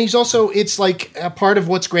 Yeah, and he's also, it's like a part of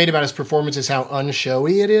what's great about his performance is how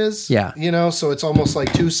unshowy it is. Yeah. So it's almost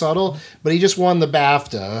like too subtle. But he just won the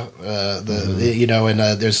BAFTA,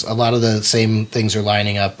 and there's a lot of the same things are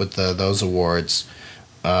lining up with those awards.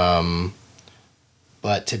 But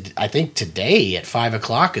I think today at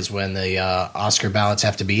 5:00 is when the Oscar ballots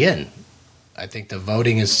have to be in. I think the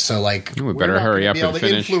voting is so like... We better hurry up and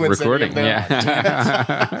finish recording.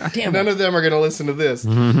 Yeah. Damn None of them are going to listen to this.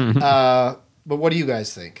 But what do you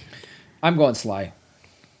guys think? I'm going Sly.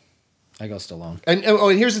 I go Stallone. And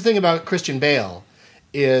here's the thing about Christian Bale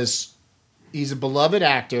is he's a beloved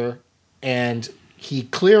actor, and he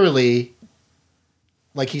clearly...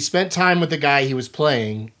 Like, he spent time with the guy he was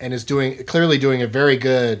playing and is clearly doing a very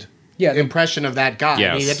good impression of that guy.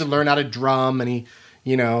 Yes. And he had to learn how to drum, and he,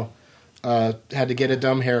 had to get a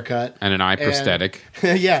dumb haircut. And an eye prosthetic.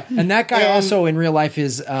 Yeah. And that guy also in real life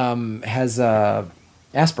has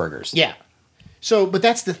Asperger's. Yeah. So, but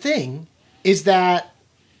that's the thing, is that,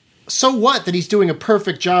 so what that he's doing a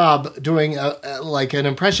perfect job doing like an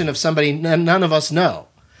impression of somebody none of us know.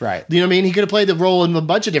 Right. You know what I mean? He could have played the role in a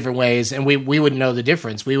bunch of different ways, and we wouldn't know the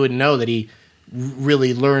difference. We wouldn't know that he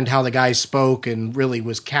really learned how the guy spoke and really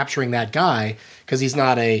was capturing that guy because he's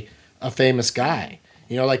not a famous guy.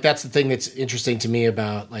 Like that's the thing that's interesting to me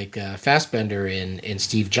about like Fassbender in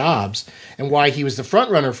Steve Jobs, and why he was the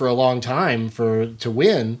front runner for a long time to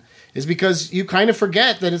win is because you kind of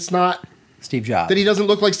forget that it's not Steve Jobs. That he doesn't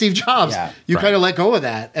look like Steve Jobs. Yeah. You kind of let go of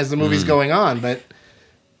that as the movie's going on, but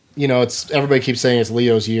it's everybody keeps saying it's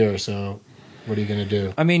Leo's year, so what are you going to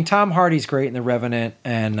do? I mean, Tom Hardy's great in The Revenant,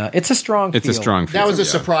 and it's a strong field. field. That was a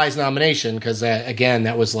surprise nomination because, again,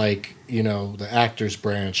 that was like, the actors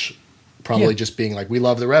branch probably just being like, we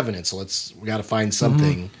love The Revenant, so we got to find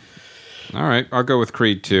something. All right, I'll go with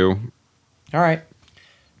Creed 2. All right.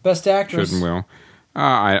 Best actress. Should and will.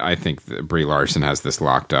 I think that Brie Larson has this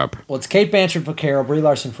locked up. Well, it's Kate Blanchett for Carol, Brie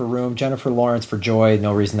Larson for Room, Jennifer Lawrence for Joy,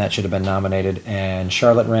 no reason that should have been nominated, and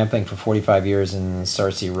Charlotte Rampling for 45 Years and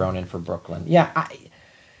Saoirse Ronan for Brooklyn. Yeah,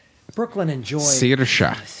 Brooklyn and Joy.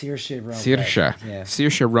 Saoirse.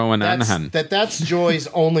 Saoirse Rowan Anahan. That's Joy's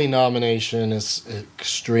only nomination is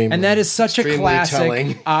extremely. And that is such a classic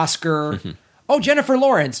telling. Oscar. Oh, Jennifer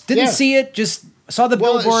Lawrence. Didn't see it, just saw the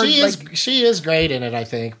billboard. She is great in it, I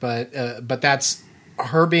think, but that's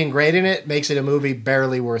her being great in it makes it a movie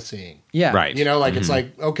barely worth seeing. Yeah. Right. It's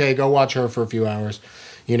like, okay, go watch her for a few hours.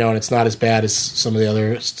 And it's not as bad as some of the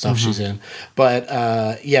other stuff she's in. But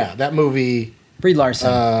that movie, Brie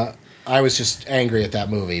Larson. I was just angry at that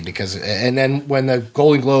movie and then when the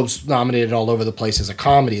Golden Globes nominated all over the place as a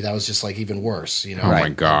comedy, that was just like even worse, Oh my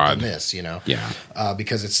God. than this, Yeah.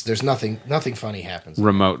 because there's nothing funny happens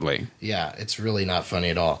Remotely. Yeah, it's really not funny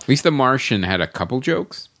at all. At least The Martian had a couple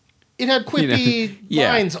jokes. It had quippy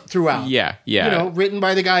lines throughout. Yeah, yeah. Written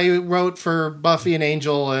by the guy who wrote for Buffy and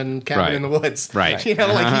Angel and Cabin in the Woods. Right. He's good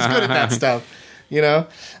at that stuff.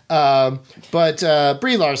 But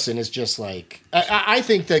Brie Larson is just like I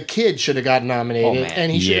think the kid should have gotten nominated,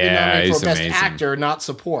 and he should have been nominated for Best Actor, not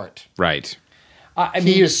Support. Right.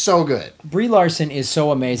 He is so good. Brie Larson is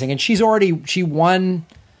so amazing, and she won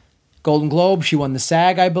Golden Globe, she won the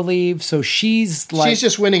SAG, I believe, so she's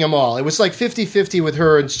just winning them all. It was like 50-50 with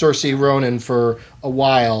her and Saoirse Ronan for a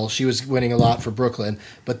while. She was winning a lot for Brooklyn,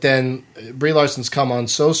 but then Brie Larson's come on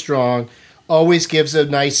so strong. Always gives a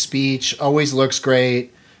nice speech. Always looks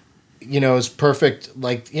great. Is perfect.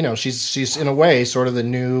 She's in a way sort of the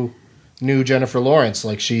new Jennifer Lawrence.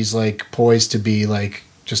 Like she's like poised to be like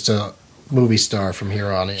just a movie star from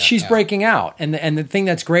here on in. She's breaking out, and the thing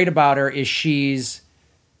that's great about her is she's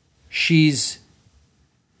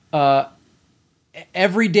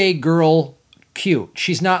everyday girl cute.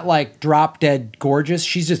 She's not like drop dead gorgeous.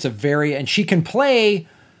 She's just and she can play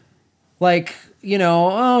like.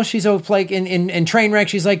 She's like in Trainwreck,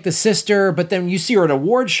 she's like the sister, but then you see her at an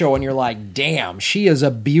award show and you're like, damn, she is a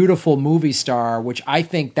beautiful movie star, which I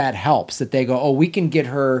think that helps, that they go, oh, we can get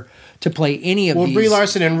her to play any of these. Well, Brie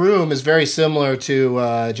Larson in Room is very similar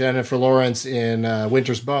to Jennifer Lawrence in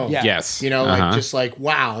Winter's Bone. Yeah. Yes. Just like,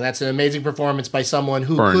 wow, that's an amazing performance by someone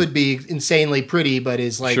who could be insanely pretty, but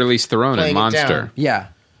is like Charlize Theron in Monster. Yeah.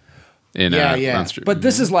 Monster. But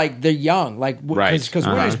this is like they're young, like because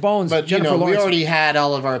Winter's Bones. But Jennifer Lawrence, we already had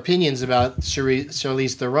all of our opinions about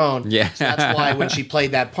Charlize Theron. Yeah, so that's why when she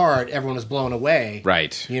played that part, everyone was blown away.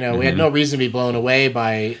 Right. We had no reason to be blown away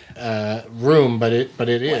by Room, but it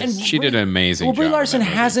is. And she did an amazing job. Brie Larson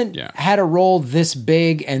hasn't had a role this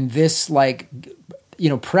big and this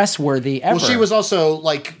press worthy ever. Well, she was also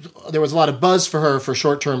there was a lot of buzz for her for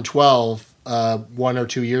Short Term 12. 1 or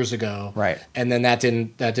 2 years ago, right? And then that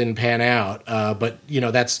didn't pan out. But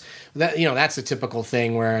that's the typical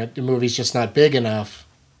thing where the movie's just not big enough.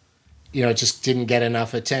 It just didn't get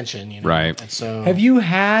enough attention. Right. And so, have you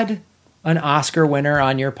had an Oscar winner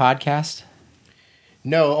on your podcast?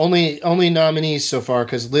 No, only nominees so far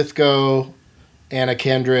because Lithgow, Anna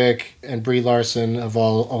Kendrick, and Brie Larson have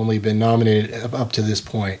all only been nominated up to this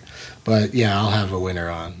point. But yeah, I'll have a winner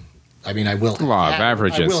on. I mean, I will. Law of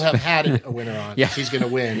averages. I will have had a winner on. Yeah. She's going to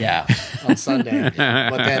win. On Sunday,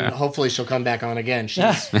 but then hopefully she'll come back on again.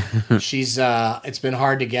 She's. It's been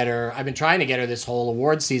hard to get her. I've been trying to get her this whole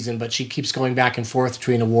award season, but she keeps going back and forth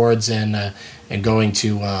between awards and going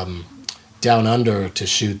to Down Under to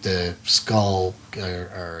shoot the Skull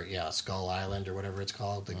Skull Island or whatever it's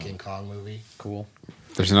called, the King Kong movie. Cool.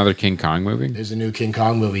 There's another King Kong movie. There's a new King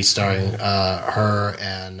Kong movie starring her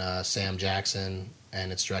and Sam Jackson.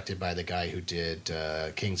 And it's directed by the guy who did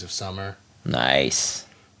Kings of Summer. Nice.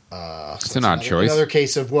 It's an odd choice. Another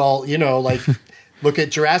case of, look at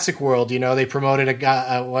Jurassic World. They promoted a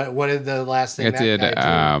guy. What did the last thing it did?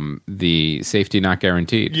 The Safety Not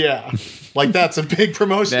Guaranteed. Yeah. That's a big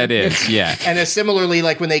promotion. That is, yeah. And similarly,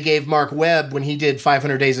 when they gave Mark Webb when he did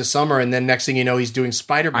 500 Days of Summer, and then next thing you know, he's doing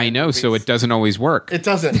Spider-Man. I know, movies. so it doesn't always work. It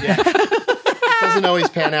doesn't, yeah. Doesn't always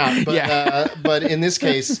pan out, but in this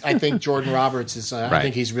case, I think Jordan Roberts is. I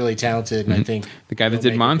think he's really talented, and I think the guy that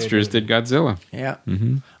did Monsters did Godzilla. Yeah,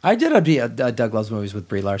 I did a Doug Loves Movies with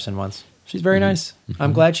Brie Larson once. She's very nice.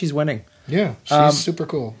 I'm glad she's winning. Yeah, she's super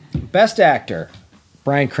cool. Best Actor: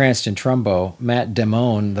 Bryan Cranston, Trumbo; Matt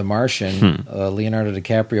Damon, The Martian; Leonardo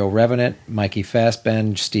DiCaprio, Revenant; Mikey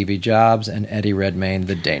Fassbender, Stevie Jobs; and Eddie Redmayne,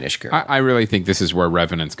 The Danish Girl. I really think this is where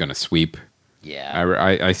Revenant's going to sweep.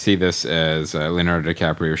 Yeah, I see this as Leonardo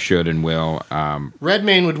DiCaprio should and will.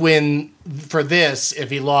 Redmayne would win for this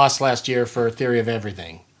if he lost last year for Theory of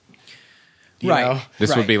Everything. You know?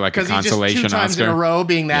 This would be like a consolation Oscar. 2 times in a row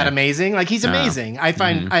being that amazing. He's amazing. I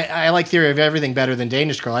find I like Theory of Everything better than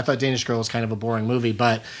Danish Girl. I thought Danish Girl was kind of a boring movie,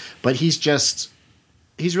 but he's just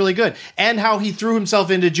He's really good. And how he threw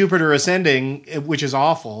himself into Jupiter Ascending, which is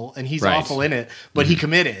awful, and he's awful in it, but he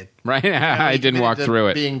committed. Right. I didn't walk through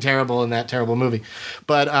it. Being terrible in that terrible movie.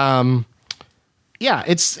 But yeah,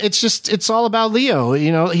 it's all about Leo.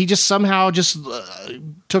 You know, he just somehow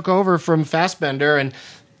took over from Fassbender, and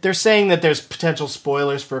they're saying that there's potential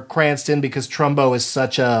spoilers for Cranston because Trumbo is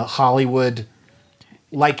such a Hollywood,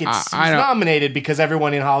 like it's nominated because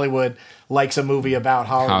everyone in Hollywood likes a movie about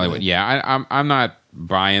Hollywood. Yeah, I'm not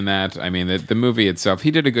buying that. I mean, the movie itself,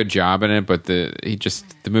 he did a good job in it, but the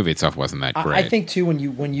movie itself wasn't that great. I think too when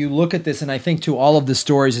you look at this, and I think to all of the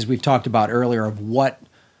stories as we've talked about earlier of what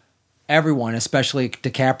everyone, especially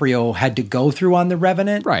DiCaprio, had to go through on The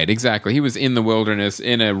Revenant. Right, exactly. He was in the wilderness,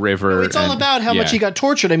 in a river. It's all about how much he got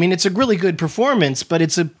tortured. I mean, it's a really good performance, but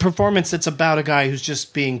it's a performance that's about a guy who's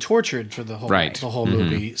just being tortured for the whole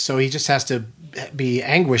movie. So he just has to be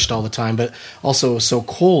anguished all the time, but also so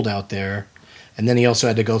cold out there. And then he also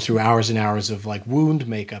had to go through hours and hours of like wound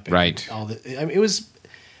makeup. And all the, I mean, it was.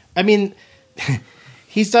 I mean,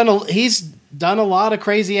 he's done a lot of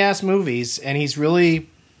crazy ass movies, and he's really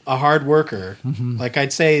a hard worker. Mm-hmm. Like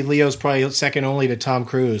I'd say Leo's probably second only to Tom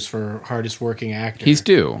Cruise for hardest working actor. He's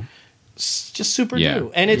due. It's just super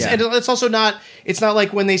due. And it's also not, it's not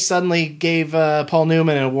like when they suddenly gave Paul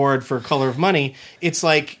Newman an award for Color of Money. It's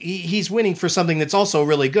like he's winning for something that's also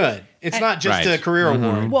really good. It's not just a career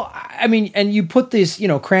award. Well, I mean, and you put this, you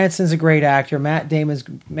know, Cranston's a great actor. Matt Damon's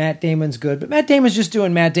good, but Matt Damon's just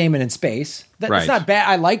doing Matt Damon in space. That's not bad.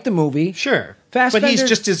 I like the movie. Sure. But he's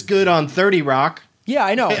just as good on 30 Rock. Yeah,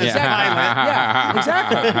 I know. Exactly.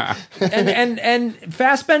 And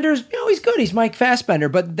Fassbender's, you know, he's good. He's Mike Fassbender,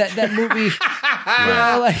 but that movie, you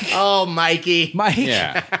know, like Mikey. Mike.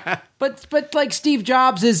 Yeah. But like Steve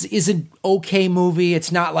Jobs is an okay movie.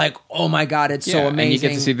 It's not like, oh my God, it's so amazing. And you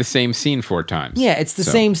get to see the same scene 4 times. Yeah, it's the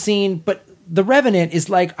same scene, but The Revenant is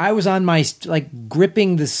like I was on my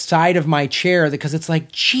gripping the side of my chair because it's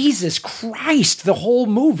like Jesus Christ, the whole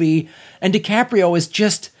movie, and DiCaprio is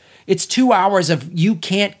just. It's 2 hours of you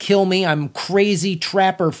can't kill me. I'm crazy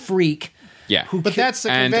trapper freak. Yeah, but that's the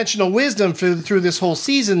conventional wisdom through this whole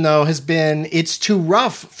season, though, has been it's too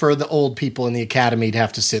rough for the old people in the Academy to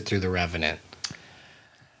have to sit through The Revenant.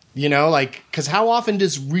 You know, like because how often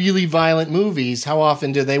does really violent movies? How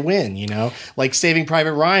often do they win? You know, like Saving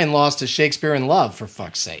Private Ryan lost to Shakespeare in Love for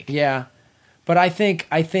fuck's sake. Yeah, but I think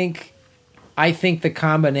the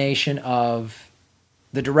combination of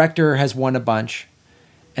the director has won a bunch.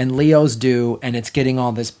 And Leo's due, and it's getting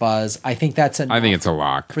all this buzz. I think that's enough. I think it's a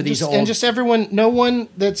lock for these old. And just everyone, no one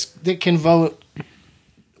that can vote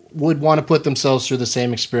would want to put themselves through the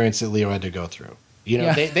same experience that Leo had to go through. You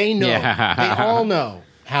know, they know, they all know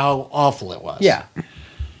how awful it was. Yeah.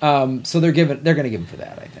 So they're going to give him for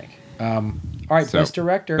that, I think. All right, Best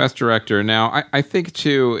Director. Best Director. Now, I think,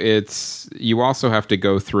 too, you also have to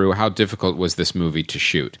go through how difficult was this movie to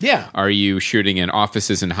shoot. Yeah. Are you shooting in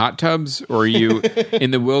offices and hot tubs, or are you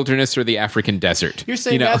in the wilderness or the African desert? You're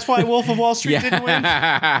saying that's why Wolf of Wall Street didn't win?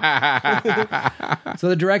 So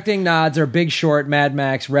the directing nods are Big Short, Mad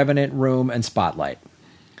Max, Revenant, Room, and Spotlight.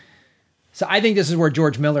 So I think this is where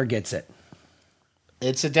George Miller gets it.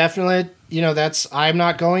 It's a definite, you know, I'm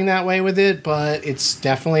not going that way with it, but it's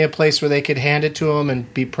definitely a place where they could hand it to him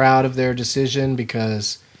and be proud of their decision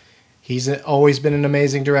because he's always been an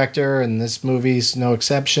amazing director and this movie's no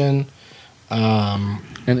exception. And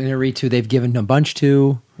Inarritu, they've given a bunch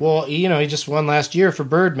to. Well, you know, he just won last year for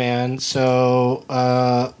Birdman, so,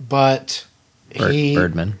 but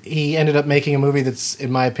Birdman. He ended up making a movie that's,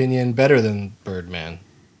 in my opinion, better than Birdman.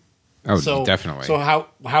 Oh, definitely. So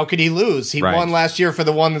how could he lose? He won last year for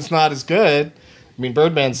the one that's not as good. I mean,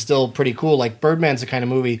 Birdman's still pretty cool. Like, Birdman's the kind of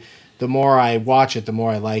movie, the more I watch it, the more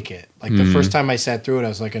I like it. Like, the first time I sat through it, I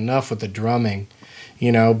was like, enough with the drumming,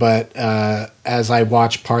 you know? But as I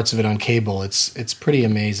watch parts of it on cable, it's pretty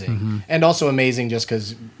amazing. Mm-hmm. And also amazing just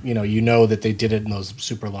because, you know that they did it in those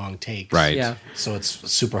super long takes. Right. Yeah. So it's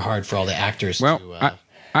super hard for all the actors to...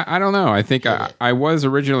 I don't know. I think I was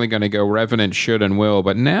originally going to go Revenant should and will,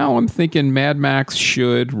 but now I'm thinking Mad Max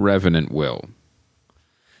should, Revenant will.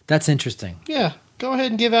 That's interesting. Yeah. Go ahead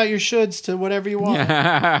and give out your shoulds to whatever you want.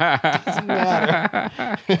 Doesn't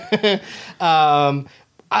matter.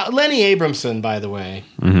 Lenny Abramson, by the way.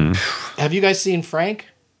 Mm-hmm. Have you guys seen Frank?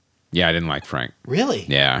 Yeah, I didn't like Frank. Really?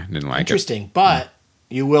 Yeah, I didn't like Interesting. But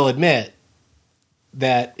you will admit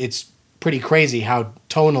that it's pretty crazy how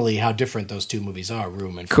different those two movies are,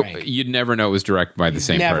 Room and Frank. You'd never know it was directed by the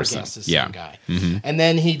same person. Never guess the same guy. Mm-hmm. And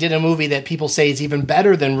then he did a movie that people say is even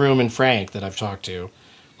better than Room and Frank that I've talked to,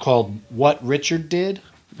 called What Richard Did.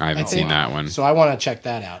 I haven't seen that one. So I want to check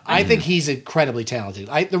that out. I think he's incredibly talented.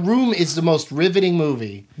 The Room is the most riveting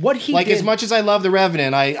movie. What he did, as much as I love The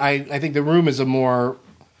Revenant, I think The Room is a more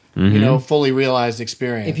fully realized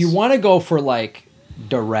experience. if you want to go for like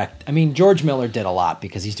direct, I mean, George Miller did a lot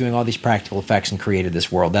because he's doing all these practical effects and created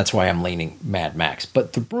this world. That's why I'm leaning Mad Max.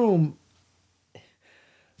 But The Room,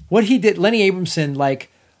 what he did, Lenny Abramson, like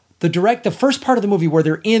the first part of the movie where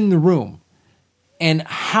they're in the room and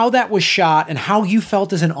how that was shot and how you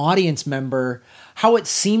felt as an audience member, how it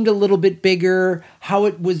seemed a little bit bigger, how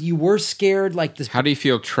it was, you were scared like this. How do you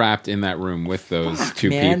feel trapped in that room with those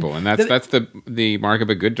two people? And that's the mark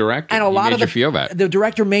of a good director. And a lot of you feel that. The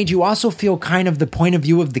director made you also feel kind of the point of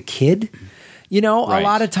view of the kid, a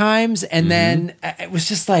lot of times. And then it was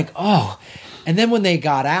just like, oh. And then when they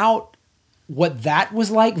got out, what that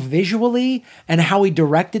was like visually and how he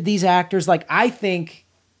directed these actors, like I think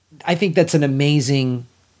that's an amazing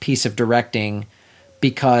piece of directing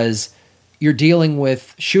because you're dealing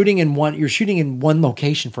with shooting in one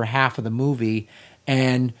location for half of the movie,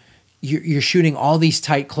 and you're shooting all these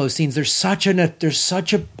tight, close scenes. There's such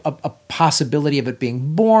a possibility of it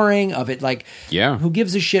being boring, of it like, who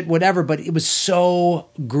gives a shit, whatever. But it was so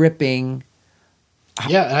gripping.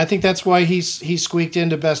 Yeah, and I think that's why he squeaked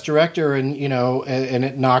into Best Director, and and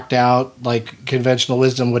it knocked out like conventional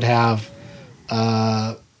wisdom would have.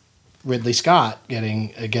 Ridley Scott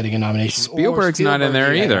getting a nomination. Spielberg's not in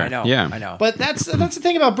there either. I know. But that's the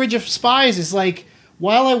thing about Bridge of Spies is like,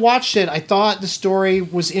 while I watched it, I thought the story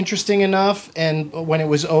was interesting enough, and when it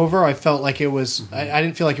was over, I felt like it was. I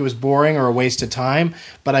didn't feel like it was boring or a waste of time,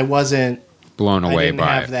 but I wasn't blown away by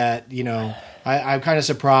have that. I'm kind of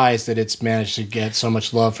surprised that it's managed to get so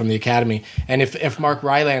much love from the Academy, and if Mark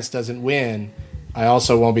Rylance doesn't win, I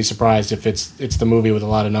also won't be surprised if it's the movie with a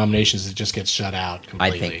lot of nominations that just gets shut out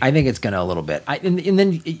completely. I think it's going to a little bit. And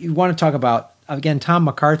then you want to talk about, again, Tom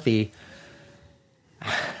McCarthy,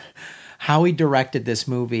 how he directed this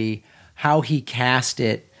movie, how he cast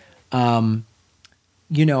it, how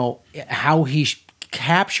he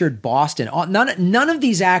captured Boston. None of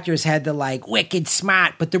these actors had the like wicked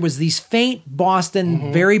smart, but there was these faint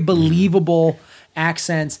Boston, very believable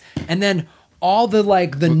accents, and then all the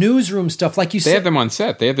the newsroom stuff, like you said. They had them on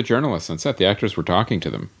set. They had the journalists on set. The actors were talking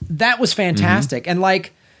to them. That was fantastic. And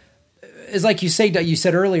you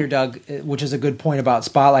said earlier, Doug, which is a good point about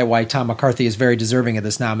Spotlight, why Tom McCarthy is very deserving of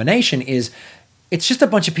this nomination, is it's just a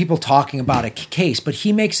bunch of people talking about a case, but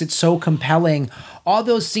he makes it so compelling. All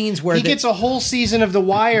those scenes where he gets a whole season of The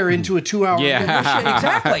Wire into a 2 hour.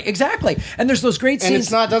 Exactly. And there's those great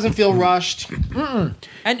scenes, and doesn't feel rushed. And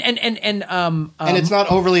it's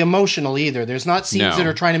not overly emotional either. There's not scenes that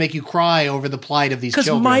are trying to make you cry over the plight of these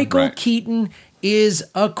children. Because Michael Keaton is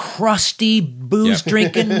a crusty booze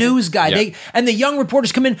drinking news guy. And the young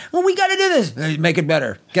reporters come in, well, we got to do this. Make it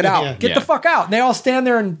better. Get out. Get the fuck out. And they all stand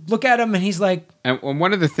there and look at him, and he's like. And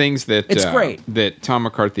one of the things that it's great that Tom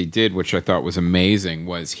McCarthy did, which I thought was amazing,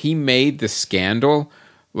 was he made the scandal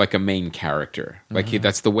like a main character. Like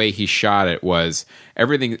that's the way he shot it. Was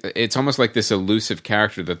everything? It's almost like this elusive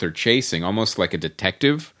character that they're chasing, almost like a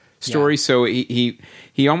detective story. So he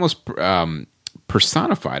almost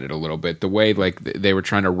personified it a little bit, the way like they were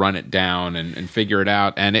trying to run it down and figure it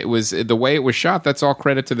out. And it was the way it was shot. That's all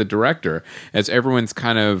credit to the director, as everyone's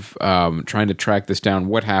kind of trying to track this down,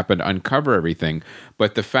 what happened, uncover everything.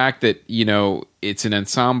 But the fact that it's an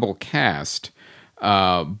ensemble cast.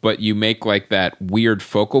 But you make like that weird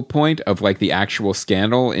focal point of like the actual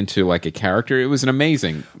scandal into like a character. It was an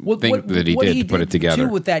amazing thing that he did to put it together.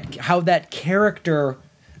 Too, with that, how that character,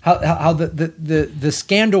 how the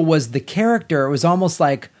scandal was the character. It was almost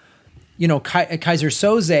like, Kaiser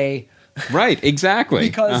Soze. Right. Exactly.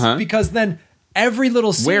 Because then every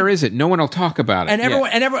little scene. Where is it? No one will talk about it. And everyone,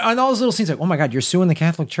 and all those little scenes, like, oh my God, you're suing the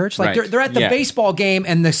Catholic Church? Like they're at the baseball game,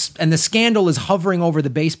 and the scandal is hovering over the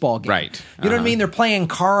baseball game. Right. You know what I mean? They're playing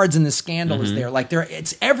cards, and the scandal is there. Like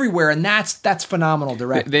it's everywhere, and that's phenomenal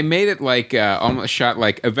directing. They made it like almost shot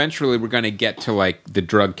like eventually we're going to get to like the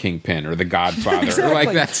drug kingpin or the Godfather, exactly. Or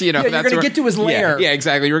like that's you're going to get to his lair. Yeah,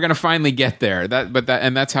 exactly. You're going to finally get there.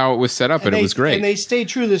 And that's how it was set up, and it was great. And they stayed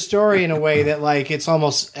true to the story in a way that like it's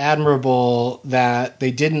almost admirable that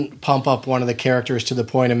they didn't pump up one of the characters to the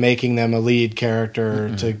point of making them a lead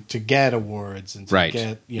character to get awards and to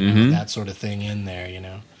get that sort of thing in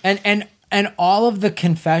there, And all of the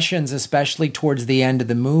confessions, especially towards the end of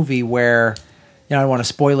the movie, where I don't want to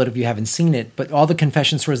spoil it if you haven't seen it, but all the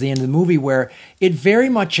confessions towards the end of the movie, where it very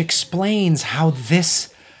much explains how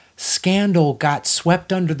this scandal got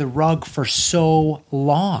swept under the rug for so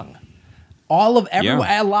long. A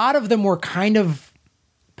lot of them were kind of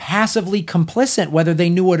passively complicit, whether they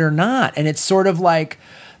knew it or not. And it's sort of like,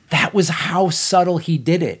 that was how subtle he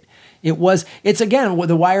did it. It's again,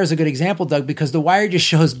 The Wire is a good example, Doug, because The Wire just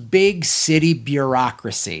shows big city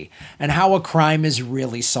bureaucracy and how a crime is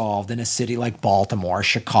really solved in a city like Baltimore,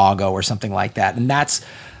 Chicago, or something like that. And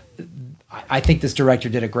I think this director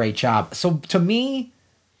did a great job. So to me,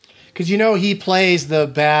 because he plays the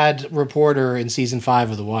bad reporter in season 5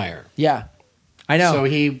 of The Wire. Yeah, I know. So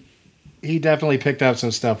he definitely picked up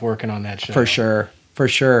some stuff working on that show. For sure.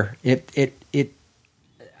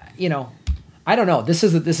 I don't know. This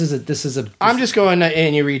is a. I'm just going to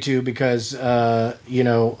Iñárritu because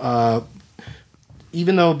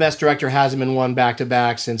even though Best Director hasn't been won back to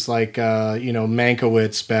back since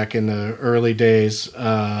Mankiewicz back in the early days,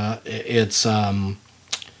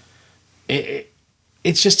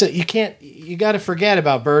 it's just you got to forget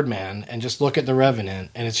about Birdman and just look at The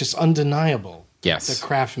Revenant, and it's just undeniable. Yes, the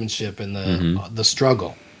craftsmanship and the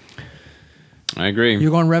struggle. I agree.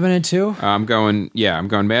 You're going Revenant too? I'm going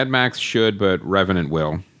Mad Max should, but Revenant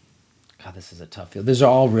will. God, this is a tough field. These are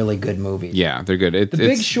all really good movies. Yeah, they're good. The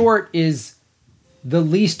Big Short is the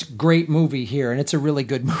least great movie here, and it's a really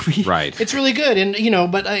good movie. Right. It's really good, and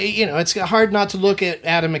it's hard not to look at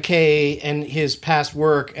Adam McKay and his past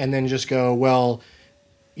work and then just go, well,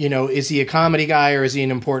 is he a comedy guy or is he an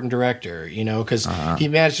important director? Because he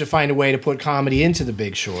managed to find a way to put comedy into The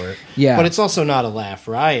Big Short. Yeah. But it's also not a laugh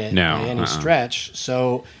riot by any stretch.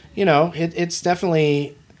 So, it's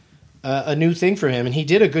definitely a new thing for him. And he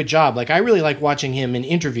did a good job. Like, I really like watching him in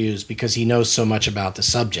interviews because he knows so much about the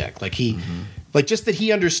subject. Like, just that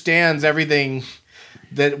he understands everything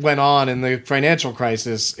that went on in the financial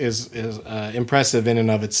crisis is impressive in and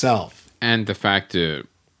of itself. And the fact to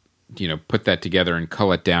put that together and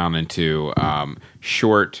cull it down into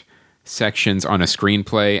short sections on a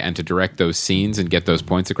screenplay and to direct those scenes and get those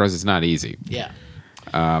points across, it's not easy. Yeah.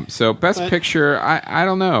 So Best Picture, I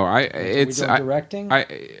don't know. Directing?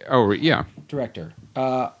 Director.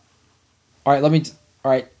 All right, it's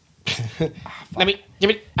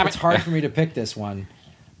hard for me to pick this one,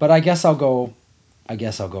 but I guess I'll go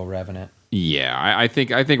Revenant. Yeah, I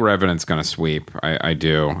think Revenant's going to sweep. I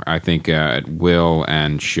do. I think it will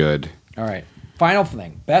and should. All right. Final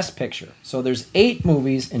thing, Best Picture. So there's 8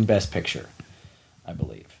 movies in Best Picture, I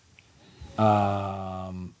believe.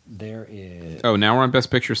 There is. Oh, now we're on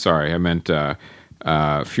Best Picture. Sorry, I meant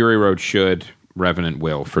Fury Road should, Revenant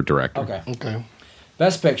will for director. Okay.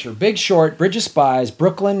 Best Picture: Big Short, Bridge of Spies,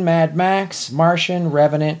 Brooklyn, Mad Max, Martian,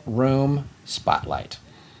 Revenant, Room, Spotlight.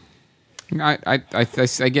 I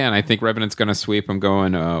think Revenant's going to sweep. I'm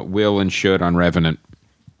going will and should on Revenant.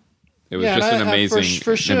 It was just an amazing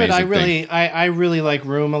for should. I really like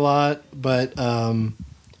Room a lot, but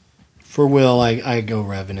for will I go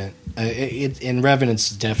Revenant. And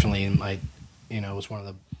Revenant's definitely in my it was one of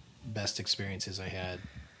the best experiences I had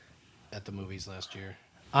at the movies last year.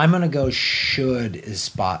 I'm going to go should is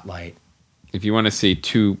Spotlight. If you want to see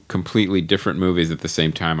 2 completely different movies at the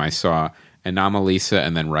same time, I saw Anomalisa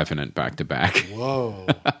and then Revenant back to back. Whoa.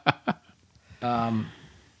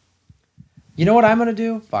 You know what I'm going to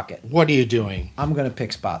do? Fuck it. What are you doing? I'm going to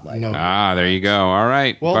pick Spotlight. No. There you go. All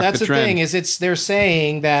right. Well, Buck that's the trend. thing is they're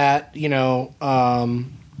saying that, the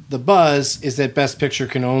buzz is that Best Picture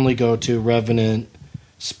can only go to Revenant,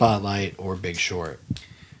 Spotlight, or Big Short.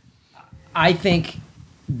 I think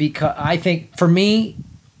for me,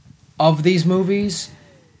 of these movies,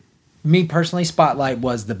 me personally, Spotlight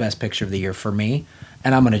was the best picture of the year for me,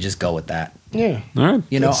 and I'm going to just go with that. Yeah. All right.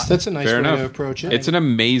 That's a nice Fair way enough. to approach it. It's an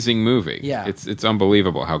amazing movie. Yeah. It's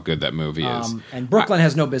unbelievable how good that movie is. And Brooklyn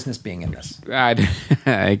has no business being in this. The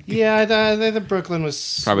Brooklyn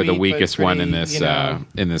was probably sweet, the weakest but pretty, one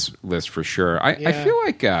in this list for sure. I feel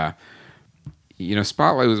like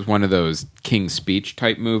Spotlight was one of those King's Speech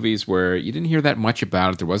type movies where you didn't hear that much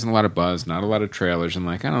about it. There wasn't a lot of buzz, not a lot of trailers, and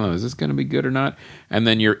I don't know, is this going to be good or not? And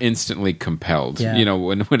then you're instantly compelled,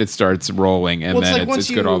 when it starts rolling, and then it's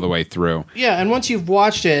good all the way through. Yeah, and once you've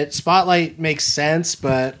watched it, Spotlight makes sense,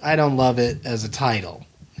 but I don't love it as a title.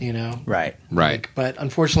 Right. But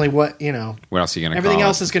unfortunately, what else are you going to call it? Everything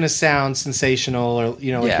else is going to sound sensational, or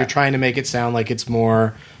if you're trying to make it sound like it's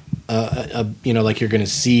more. Like you're going to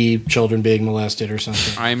see children being molested or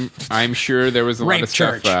something. I'm sure there was a lot of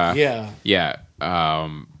church. stuff.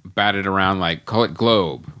 Batted around call it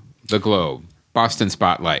Globe, the Globe, Boston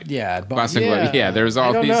Spotlight. Boston Globe. Yeah, there's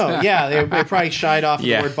all these. They probably shied off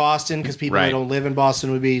the word Boston because people that don't live in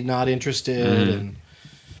Boston would be not interested.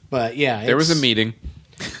 But there was a meeting.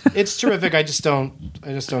 It's terrific. I just don't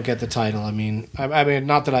get the title. I mean,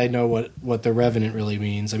 not that I know what the Revenant really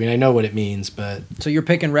means. I mean, I know what it means, but So you're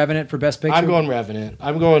picking Revenant for Best Picture? I'm going Revenant.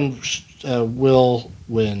 I'm going will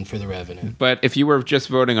win for the Revenant. But if you were just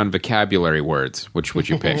voting on vocabulary words, which would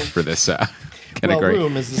you pick for this category? Well,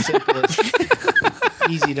 Room is the simplest,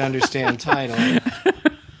 easy to understand title.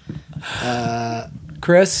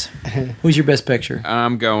 Chris, who's your Best Picture?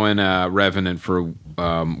 I'm going Revenant for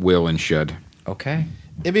will and should. Okay.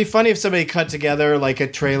 It'd be funny if somebody cut together like a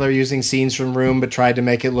trailer using scenes from Room, but tried to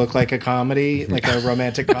make it look like a comedy, like a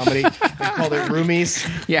romantic comedy. They called it Roomies.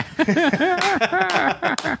 Yeah.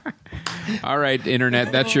 All right,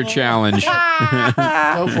 Internet, that's your challenge.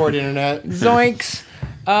 Go for it, Internet. Zoinks.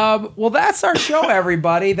 Well, that's our show,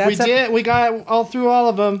 everybody. We did. We got all through all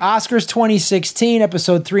of them. Oscars 2016,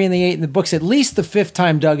 episode 3 and the 8 in the books. At least the 5th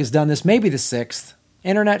time Doug has done this, maybe the 6th.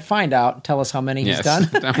 Internet, find out. Tell us how many he's done.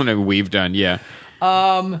 That one we've done, yeah.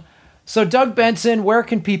 So, Doug Benson, where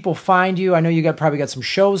can people find you? I know you probably got some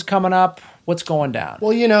shows coming up. What's going down?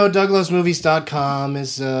 Well, douglasmovies.com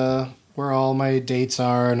is where all my dates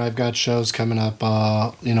are, and I've got shows coming up,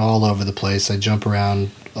 all over the place. I jump around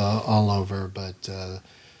all over, but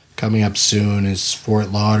coming up soon is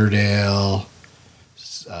Fort Lauderdale,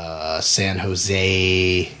 San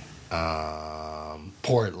Jose,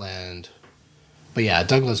 Portland. But yeah,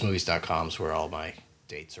 douglasmovies.com is where all my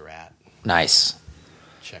dates are at. Nice.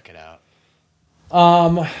 Check it out.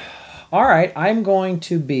 All right, I'm going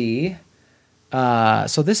to be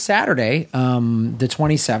so this Saturday, the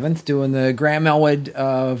 27th, doing the Graham Elwood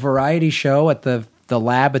variety show at the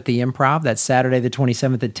Lab at the Improv. That's Saturday the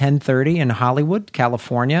 27th at 10:30 in Hollywood,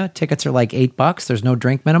 California. Tickets are like $8. There's no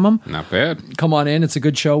drink minimum. Not bad. Come on in. It's a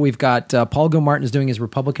good show. We've got Paul Gilmartin is doing his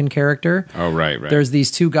Republican character. Oh, right. There's these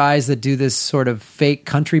two guys that do this sort of fake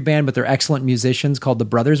country band, but they're excellent musicians called the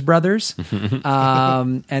Brothers.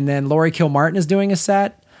 And then Laurie Kilmartin is doing a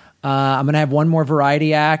set. I'm going to have one more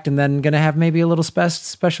variety act, and then going to have maybe a little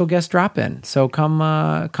special guest drop in. So come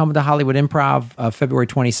to the Hollywood Improv February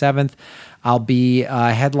 27th. I'll be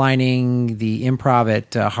headlining the Improv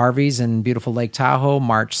at Harvey's in beautiful Lake Tahoe,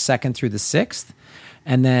 March 2nd through the 6th.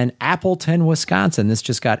 And then Appleton, Wisconsin. This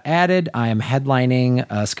just got added. I am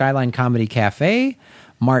headlining Skyline Comedy Cafe,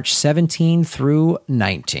 March 17 through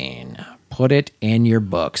 19. Put it in your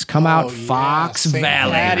books. Come out, Fox St.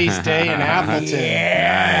 Valley. Patty's Day in Appleton.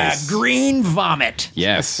 Yeah, Nice. Green vomit.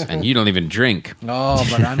 Yes, and you don't even drink. Oh,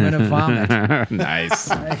 but I'm going to vomit.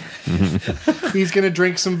 Nice. He's going to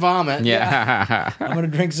drink some vomit. Yeah. I'm going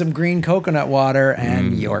to drink some green coconut water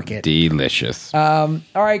and York it. Delicious. All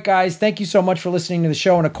right, guys. Thank you so much for listening to the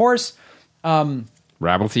show. And, of course,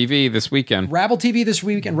 Rabble TV this weekend. Rabble TV this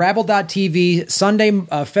weekend, Rabble.tv, Sunday,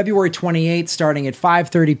 February 28th, starting at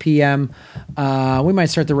 5:30 p.m. We might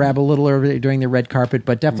start the Rabble a little early during the red carpet,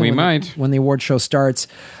 but definitely when the award show starts.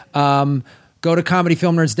 Go to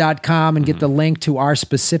comedyfilmnerds.com and get the link to our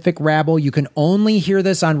specific Rabble. You can only hear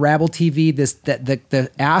this on Rabble TV.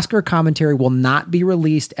 The Oscar commentary will not be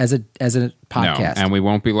released as a podcast. No, and we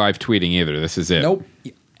won't be live tweeting either. This is it. Nope.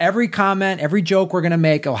 Every comment, every joke we're going to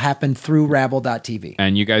make will happen through Rabble.tv.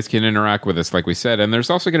 And you guys can interact with us, like we said. And there's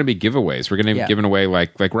also going to be giveaways. We're going to be giving away,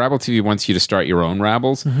 like Rabble TV wants you to start your own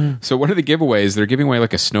Rabbles. Mm-hmm. So what are the giveaways? They're giving away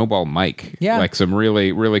like a snowball mic. Yeah. Like some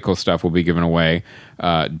really, really cool stuff will be given away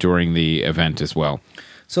during the event as well.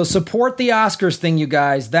 So support the Oscars thing, you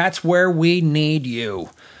guys. That's where we need you.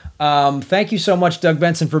 Thank you so much, Doug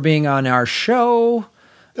Benson, for being on our show.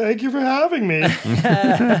 Thank you for having me.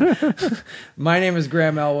 My name is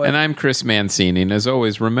Graham Elwood. And I'm Chris Mancini. And as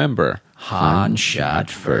always, remember, Han shot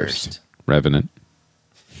first. Revenant.